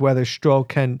question is whether Stroll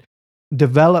can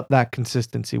develop that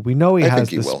consistency. We know he I has think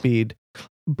he the will. speed.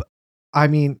 But, I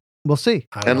mean, we'll see.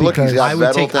 I don't And know. look, he's Because got I would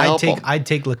Vettel take, to help him. I'd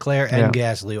take Leclerc Yeah. and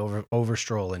Gasly over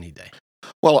Stroll any day.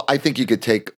 Well, I think you could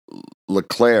take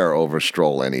Leclerc over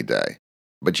Stroll any day,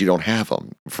 but you don't have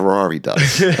him. Ferrari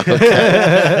does.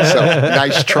 Okay? So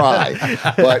nice try.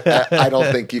 But I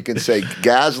don't think you can say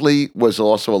Gasly was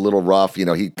also a little rough. You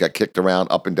know, he got kicked around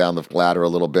up and down the ladder a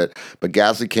little bit, but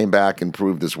Gasly came back and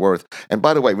proved his worth. And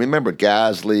by the way, remember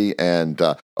Gasly and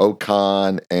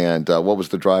Ocon and what was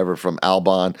the driver from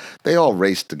Albon? They all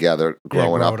raced together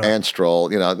growing up, and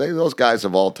Stroll. You know, those guys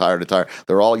have all tired to tire.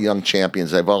 They're all young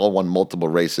champions. They've all won multiple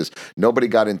races. Nobody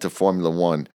got into Formula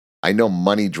One. I know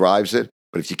money drives it,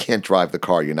 but if you can't drive the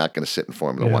car, you're not going to sit in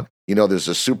Formula One. You know, there's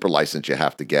a super license you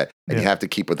have to get, and you have to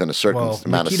keep within a certain amount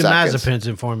of Nikita seconds. Mazepin's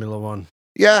in Formula One.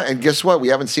 Yeah, and guess what? We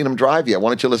haven't seen him drive yet. Why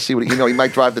don't you let's see what he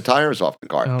might drive the tires off the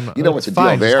car. know. You know what the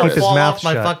Fine, deal just there keep is. his Fall mouth off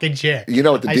my shut. fucking chair. You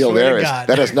know what the I deal swear there to is. God.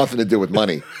 That has nothing to do with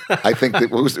money. I think that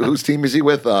whose team is he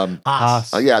with?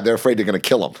 Haas. Yeah, they're afraid they're going to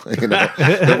kill him. You know,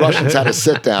 the Russians had to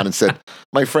sit down and said,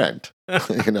 "My friend,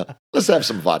 you know, let's have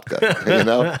some vodka." You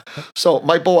know, so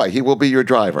my boy, he will be your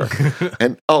driver.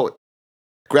 And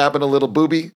grabbing a little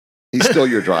booby, he's still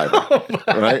your driver,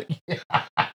 right?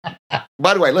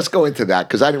 By the way, let's go into that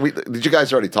because did you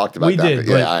guys already talked about We that? did,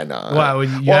 Yeah, but- I know. Wow,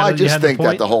 I just think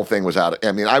that the whole thing was out.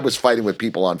 I mean, I was fighting with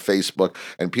people on Facebook,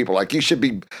 and people like, you should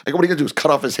be like, what are you gonna do? Is cut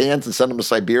off his hands and send him to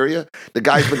Siberia? The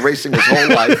guy's been racing his whole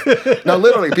life. Now,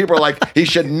 literally, people are like, he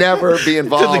should never be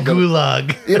involved. To the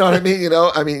gulag. You know what I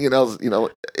mean? You know,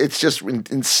 it's just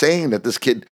insane that this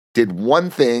kid did one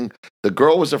thing. The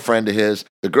girl was a friend of his.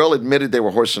 The girl admitted they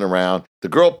were horsing around. The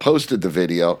girl posted the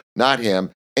video, not him.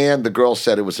 And the girl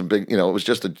said it was a big, it was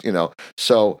just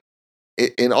so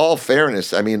in all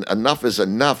fairness, I mean, enough is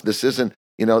enough. This isn't,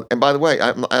 and by the way,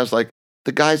 I was like,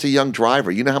 the guy's a young driver.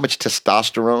 You know how much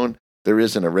testosterone there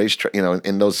is in a race,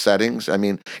 in those settings? I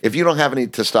mean, if you don't have any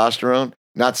testosterone,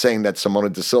 not saying that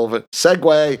Simona De Silva,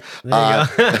 segue,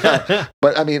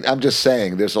 but I mean, I'm just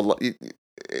saying there's a lot.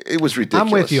 It was ridiculous.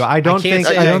 I'm with you. I don't think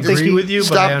agree with you,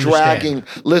 but I Stop dragging.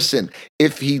 Listen,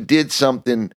 if he did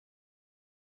something,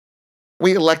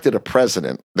 we elected a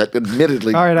president that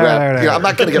admittedly All right. I'm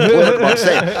not going to get political. I'm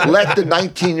saying let the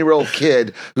 19-year-old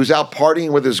kid who's out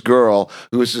partying with his girl,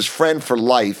 who is his friend for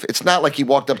life. It's not like he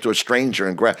walked up to a stranger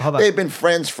and grabbed. They've been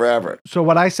friends forever. So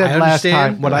what I said last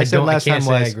time, I can't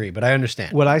say I agree, but I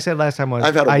understand. What I said last time was,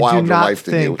 I've had a wilder life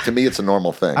than you. To me, it's a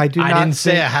normal thing. I didn't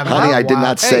say I haven't. Honey, I did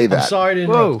not say that. I'm sorry to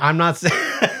interrupt. I'm not saying.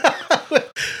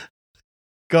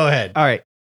 Go ahead. All right.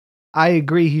 I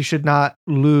agree he should not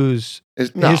lose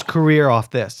his career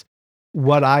off this.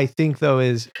 What I think though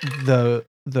is the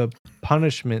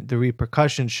punishment, the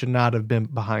repercussions should not have been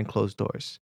behind closed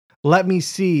doors. Let me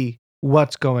see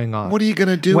what's going on. What are you going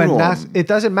to do to him? It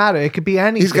doesn't matter. It could be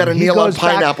anything. He's got to kneel on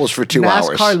pineapples for 2 hours.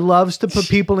 NASCAR loves to put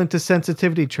people into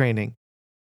sensitivity training.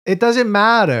 It doesn't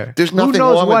matter. There's nothing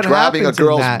wrong with grabbing a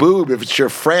girl's boob if it's your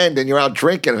friend and you're out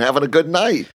drinking and having a good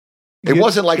night. It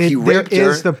wasn't like he raped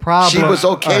her. The problem. She was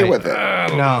okay with it.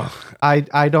 No,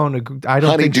 I don't agree. I don't.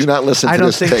 Honey, think do not listen to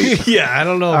this tape. Yeah, I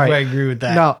don't know if I agree with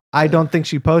that. No, I don't think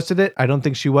she posted it. I don't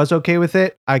think she was okay with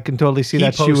it. I can totally see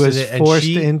that she posted was it and forced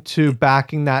she- into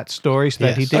backing that story so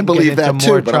that he I didn't believe get into that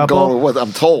too, more but I'm trouble. going with what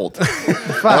I'm told.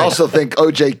 I also think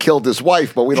OJ killed his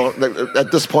wife, but we don't.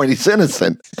 At this point, he's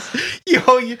innocent.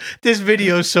 This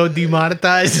video is so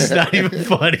demonetized. It's not even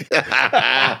funny.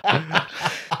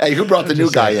 Hey, who brought the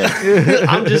new guy in?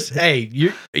 I'm just,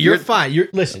 you're fine.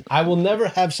 Listen, I will never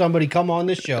have somebody come on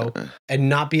this show and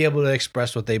not be able to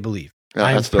express what they believe. Yeah, I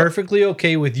am that's perfectly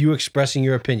okay with you expressing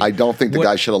your opinion. I don't think the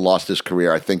guy should have lost his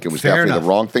career. I think it was Fair definitely enough. the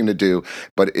wrong thing to do.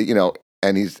 But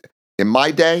and he's in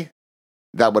my day,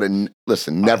 that would have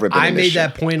never been. I an made issue.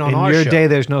 that point on In our your show. day,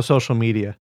 there's no social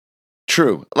media.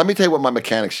 True. Let me tell you what my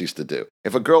mechanics used to do.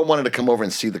 If a girl wanted to come over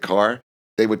and see the car,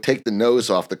 they would take the nose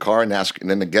off the car and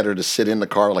then to get her to sit in the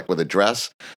car like with a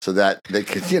dress so that they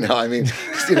could, it's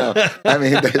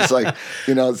like,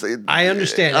 I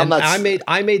understand.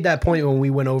 I made that point when we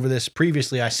went over this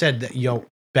previously. I said that,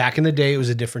 back in the day, it was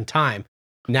a different time.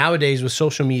 Nowadays, with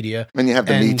social media, and you have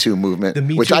the Me Too movement,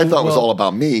 which I thought was all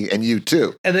about me and you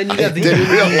too. And then you I didn't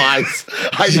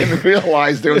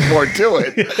realize there was more to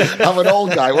it. I'm an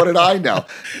old guy. What did I know?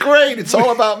 Great, it's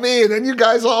all about me, and then you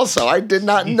guys also. I did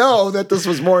not know that this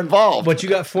was more involved. But you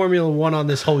got Formula One on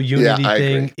this whole unity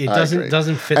thing. Agree. It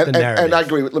doesn't fit the narrative. And I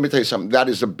agree. Let me tell you something. That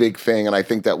is a big thing, and I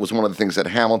think that was one of the things that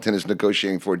Hamilton is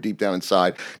negotiating for deep down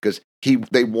inside, because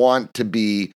they want to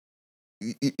be,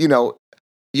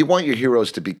 you want your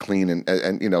heroes to be clean and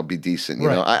be decent.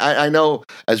 Right. I know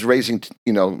as raising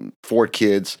 4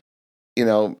 kids,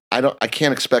 I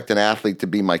can't expect an athlete to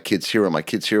be my kid's hero. My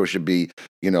kid's hero should be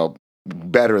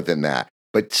better than that.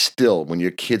 But still, when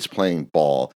your kid's playing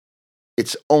ball,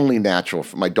 it's only natural.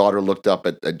 My daughter looked up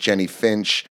at Jenny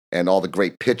Finch and all the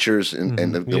great pitchers, and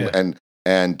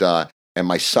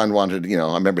my son wanted.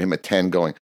 I remember him at 10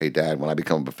 going, "Hey, Dad, when I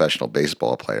become a professional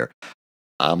baseball player,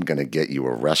 I'm going to get you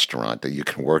a restaurant that you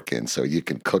can work in so you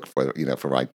can cook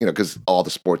because all the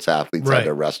sports athletes have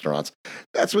their restaurants."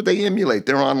 That's what they emulate.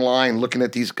 They're online looking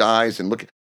at these guys and looking.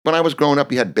 When I was growing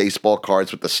up, you had baseball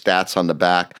cards with the stats on the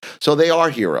back. So they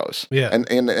are heroes. Yeah.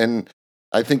 And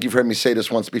I think you've heard me say this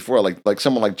once before, like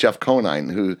someone like Jeff Conine,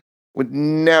 who would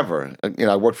never,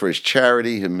 I worked for his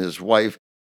charity, him, his wife,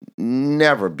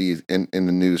 never be in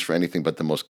the news for anything but the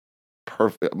most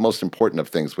important of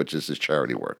things, which is his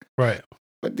charity work. Right.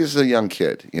 But this is a young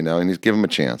kid, and he's give him a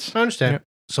chance. I understand. Yeah.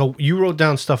 So you wrote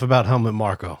down stuff about Helmut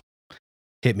Marko.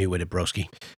 Hit me with it, broski.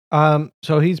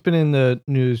 So he's been in the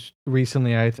news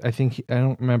recently. I think I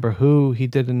don't remember who he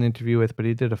did an interview with, but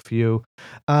he did a few.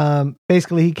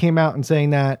 Basically, he came out and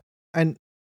saying that, and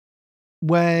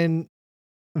when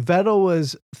Vettel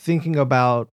was thinking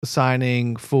about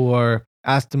signing for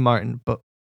Aston Martin, but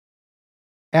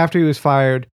after he was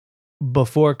fired,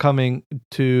 before coming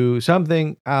to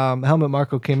something, Helmut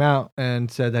Marko came out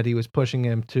and said that he was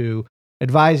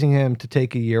advising him to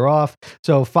take a year off.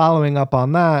 So following up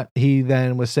on that, he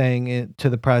then was saying to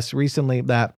the press recently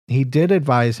that he did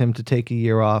advise him to take a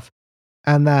year off,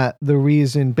 and that the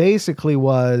reason basically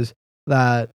was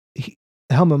that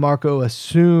Helmut Marko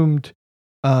assumed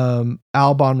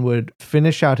Albon would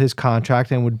finish out his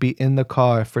contract and would be in the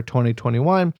car for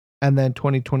 2021. And then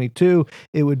 2022,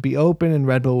 it would be open and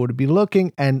Red Bull would be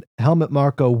looking. And Helmut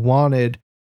Marko wanted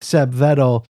Seb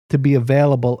Vettel to be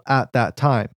available at that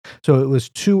time. So it was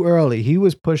too early. He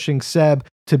was pushing Seb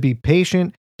to be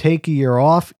patient, take a year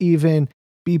off even,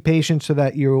 be patient so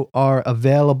that you are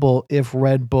available if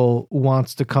Red Bull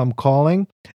wants to come calling.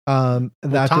 That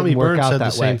Tommy didn't work Burns out said that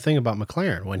the same thing about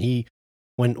McLaren. When he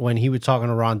was talking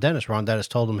to Ron Dennis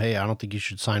told him, "Hey, I don't think you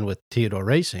should sign with Theodore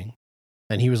Racing."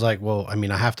 And he was like, "Well, I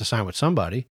have to sign with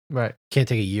somebody. Right. Can't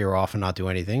take a year off and not do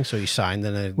anything." So he signed.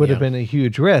 Then it would have been a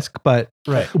huge risk, but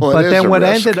right. Well, but then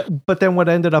what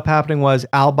ended up happening was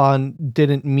Albon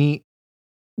didn't meet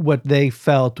what they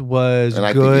felt was and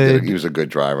I good. think he was a good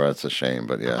driver. That's a shame,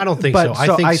 but yeah, I don't think so.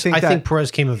 I think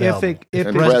Perez came available.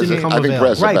 If Perez didn't come available,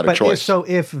 Perez right? A better But choice.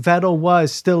 if Vettel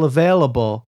was still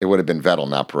available, it would have been Vettel,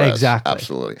 not Perez. Exactly.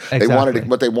 Absolutely. Exactly. They wanted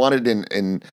what they wanted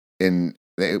in.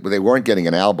 They weren't getting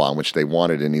an Albon, which they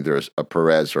wanted in either a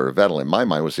Perez or a Vettel. In my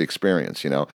mind, was the experience.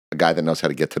 A guy that knows how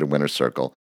to get to the winner's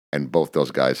circle, and both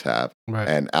those guys have. Right.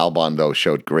 And Albon, though,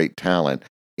 showed great talent.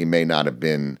 He may not have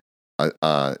been.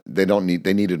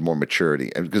 They needed more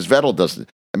maturity, and because Vettel doesn't.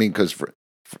 Because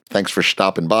thanks for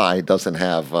stopping by, doesn't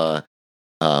have.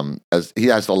 As he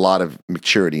has a lot of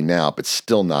maturity now, but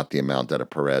still not the amount that a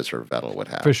Perez or Vettel would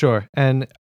have. For sure. And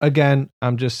again,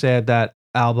 I'm just sad that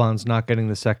Albon's not getting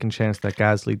the second chance that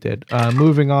Gasly did.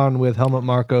 Moving on with Helmut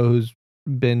Marko, who's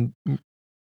been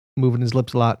moving his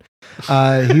lips a lot.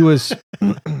 He was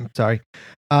sorry.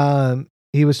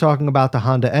 He was talking about the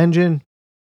Honda engine,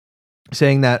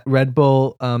 saying that Red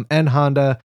Bull and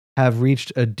Honda have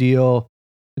reached a deal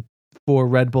for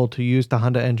Red Bull to use the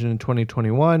Honda engine in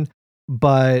 2021,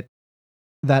 but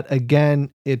that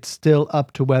again, it's still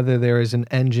up to whether there is an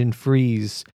engine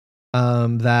freeze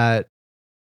that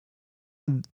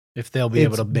if they'll be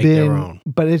able to make their own.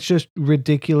 But it's just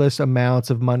ridiculous amounts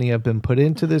of money have been put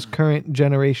into this current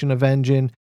generation of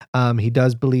engine. He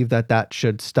does believe that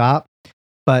should stop.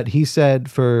 But he said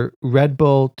for Red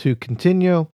Bull to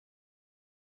continue,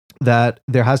 that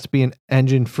there has to be an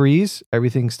engine freeze.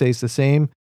 Everything stays the same.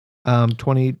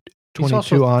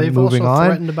 2022 on moving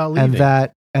on.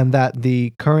 And that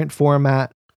the current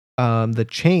format, the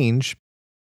change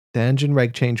the engine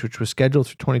reg change, which was scheduled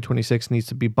for 2026, needs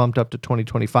to be bumped up to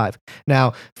 2025.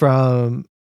 Now, from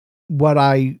what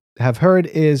I have heard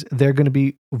is they're going to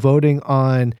be voting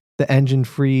on the engine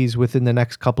freeze within the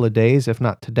next couple of days, if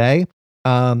not today.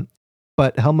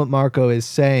 But Helmut Marko is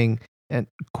saying, and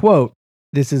quote,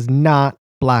 "This is not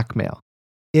blackmail.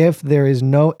 If there is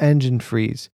no engine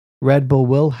freeze, Red Bull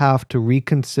will have to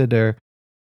reconsider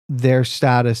their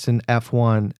status in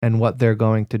F1 and what they're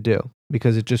going to do,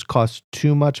 because it just costs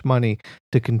too much money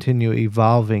to continue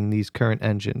evolving these current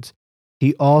engines."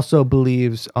 He also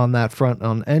believes on that front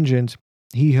on engines,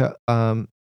 he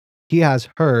has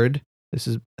heard, this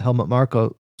is Helmut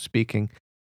Marko speaking,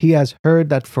 he has heard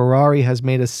that Ferrari has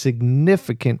made a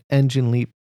significant engine leap,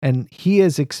 and he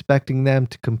is expecting them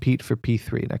to compete for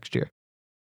P3 next year.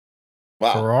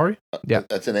 Wow. Ferrari? Yeah.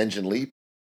 That's an engine leap.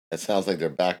 That sounds like they're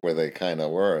back where they kind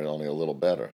of were, and only a little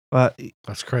better.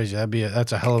 That's crazy.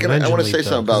 That's a hell of an engine leap. I want to say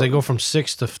something about. They go from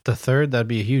 6th to 3rd. That'd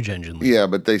be a huge engine leap. Yeah,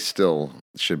 but they still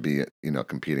should be,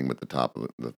 competing with the top of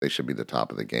they should be the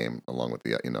top of the game along with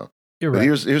the, You're but right.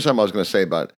 Here's something I was going to say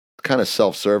about kind of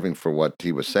self-serving for what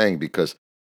he was saying, because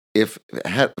if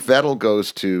Vettel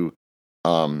goes to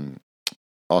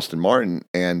Aston Martin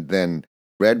and then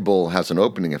Red Bull has an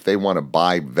opening, if they want to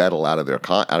buy Vettel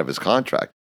out of his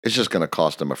contract, it's just going to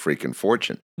cost them a freaking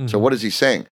fortune. Mm-hmm. So what is he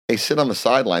saying? Hey, sit on the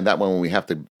sideline. That way, when we have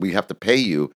to pay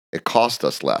you, it costs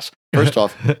us less. First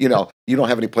off, you don't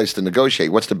have any place to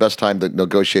negotiate. What's the best time to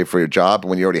negotiate for your job?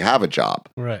 When you already have a job,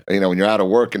 right? When you're out of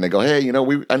work and they go, hey,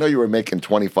 I know you were making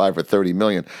 25 or 30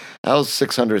 million. How's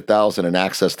 600,000 and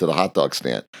access to the hot dog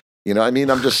stand?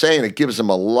 I'm just saying it gives him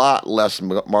a lot less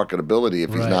marketability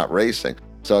if he's not racing.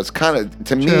 So it's kind of,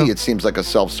 to me, it seems like a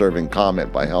self-serving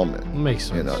comment by Helmut. Makes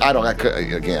sense.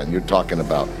 Again, you're talking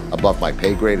about above my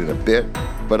pay grade in a bit,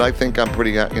 but I think I'm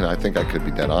pretty, I think I could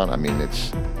be dead on. I mean,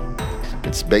 it's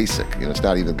basic. It's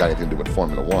not even got anything to do with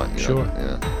Formula One. Sure.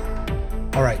 Yeah.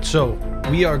 All right, so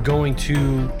we are going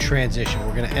to transition.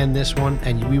 We're going to end this one,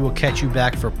 and we will catch you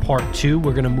back for part 2.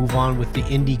 We're going to move on with the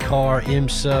IndyCar,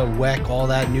 IMSA, WEC, all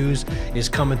that news is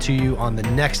coming to you on the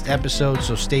next episode,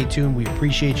 so stay tuned. We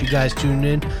appreciate you guys tuning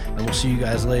in, and we'll see you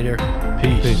guys later.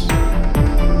 Peace.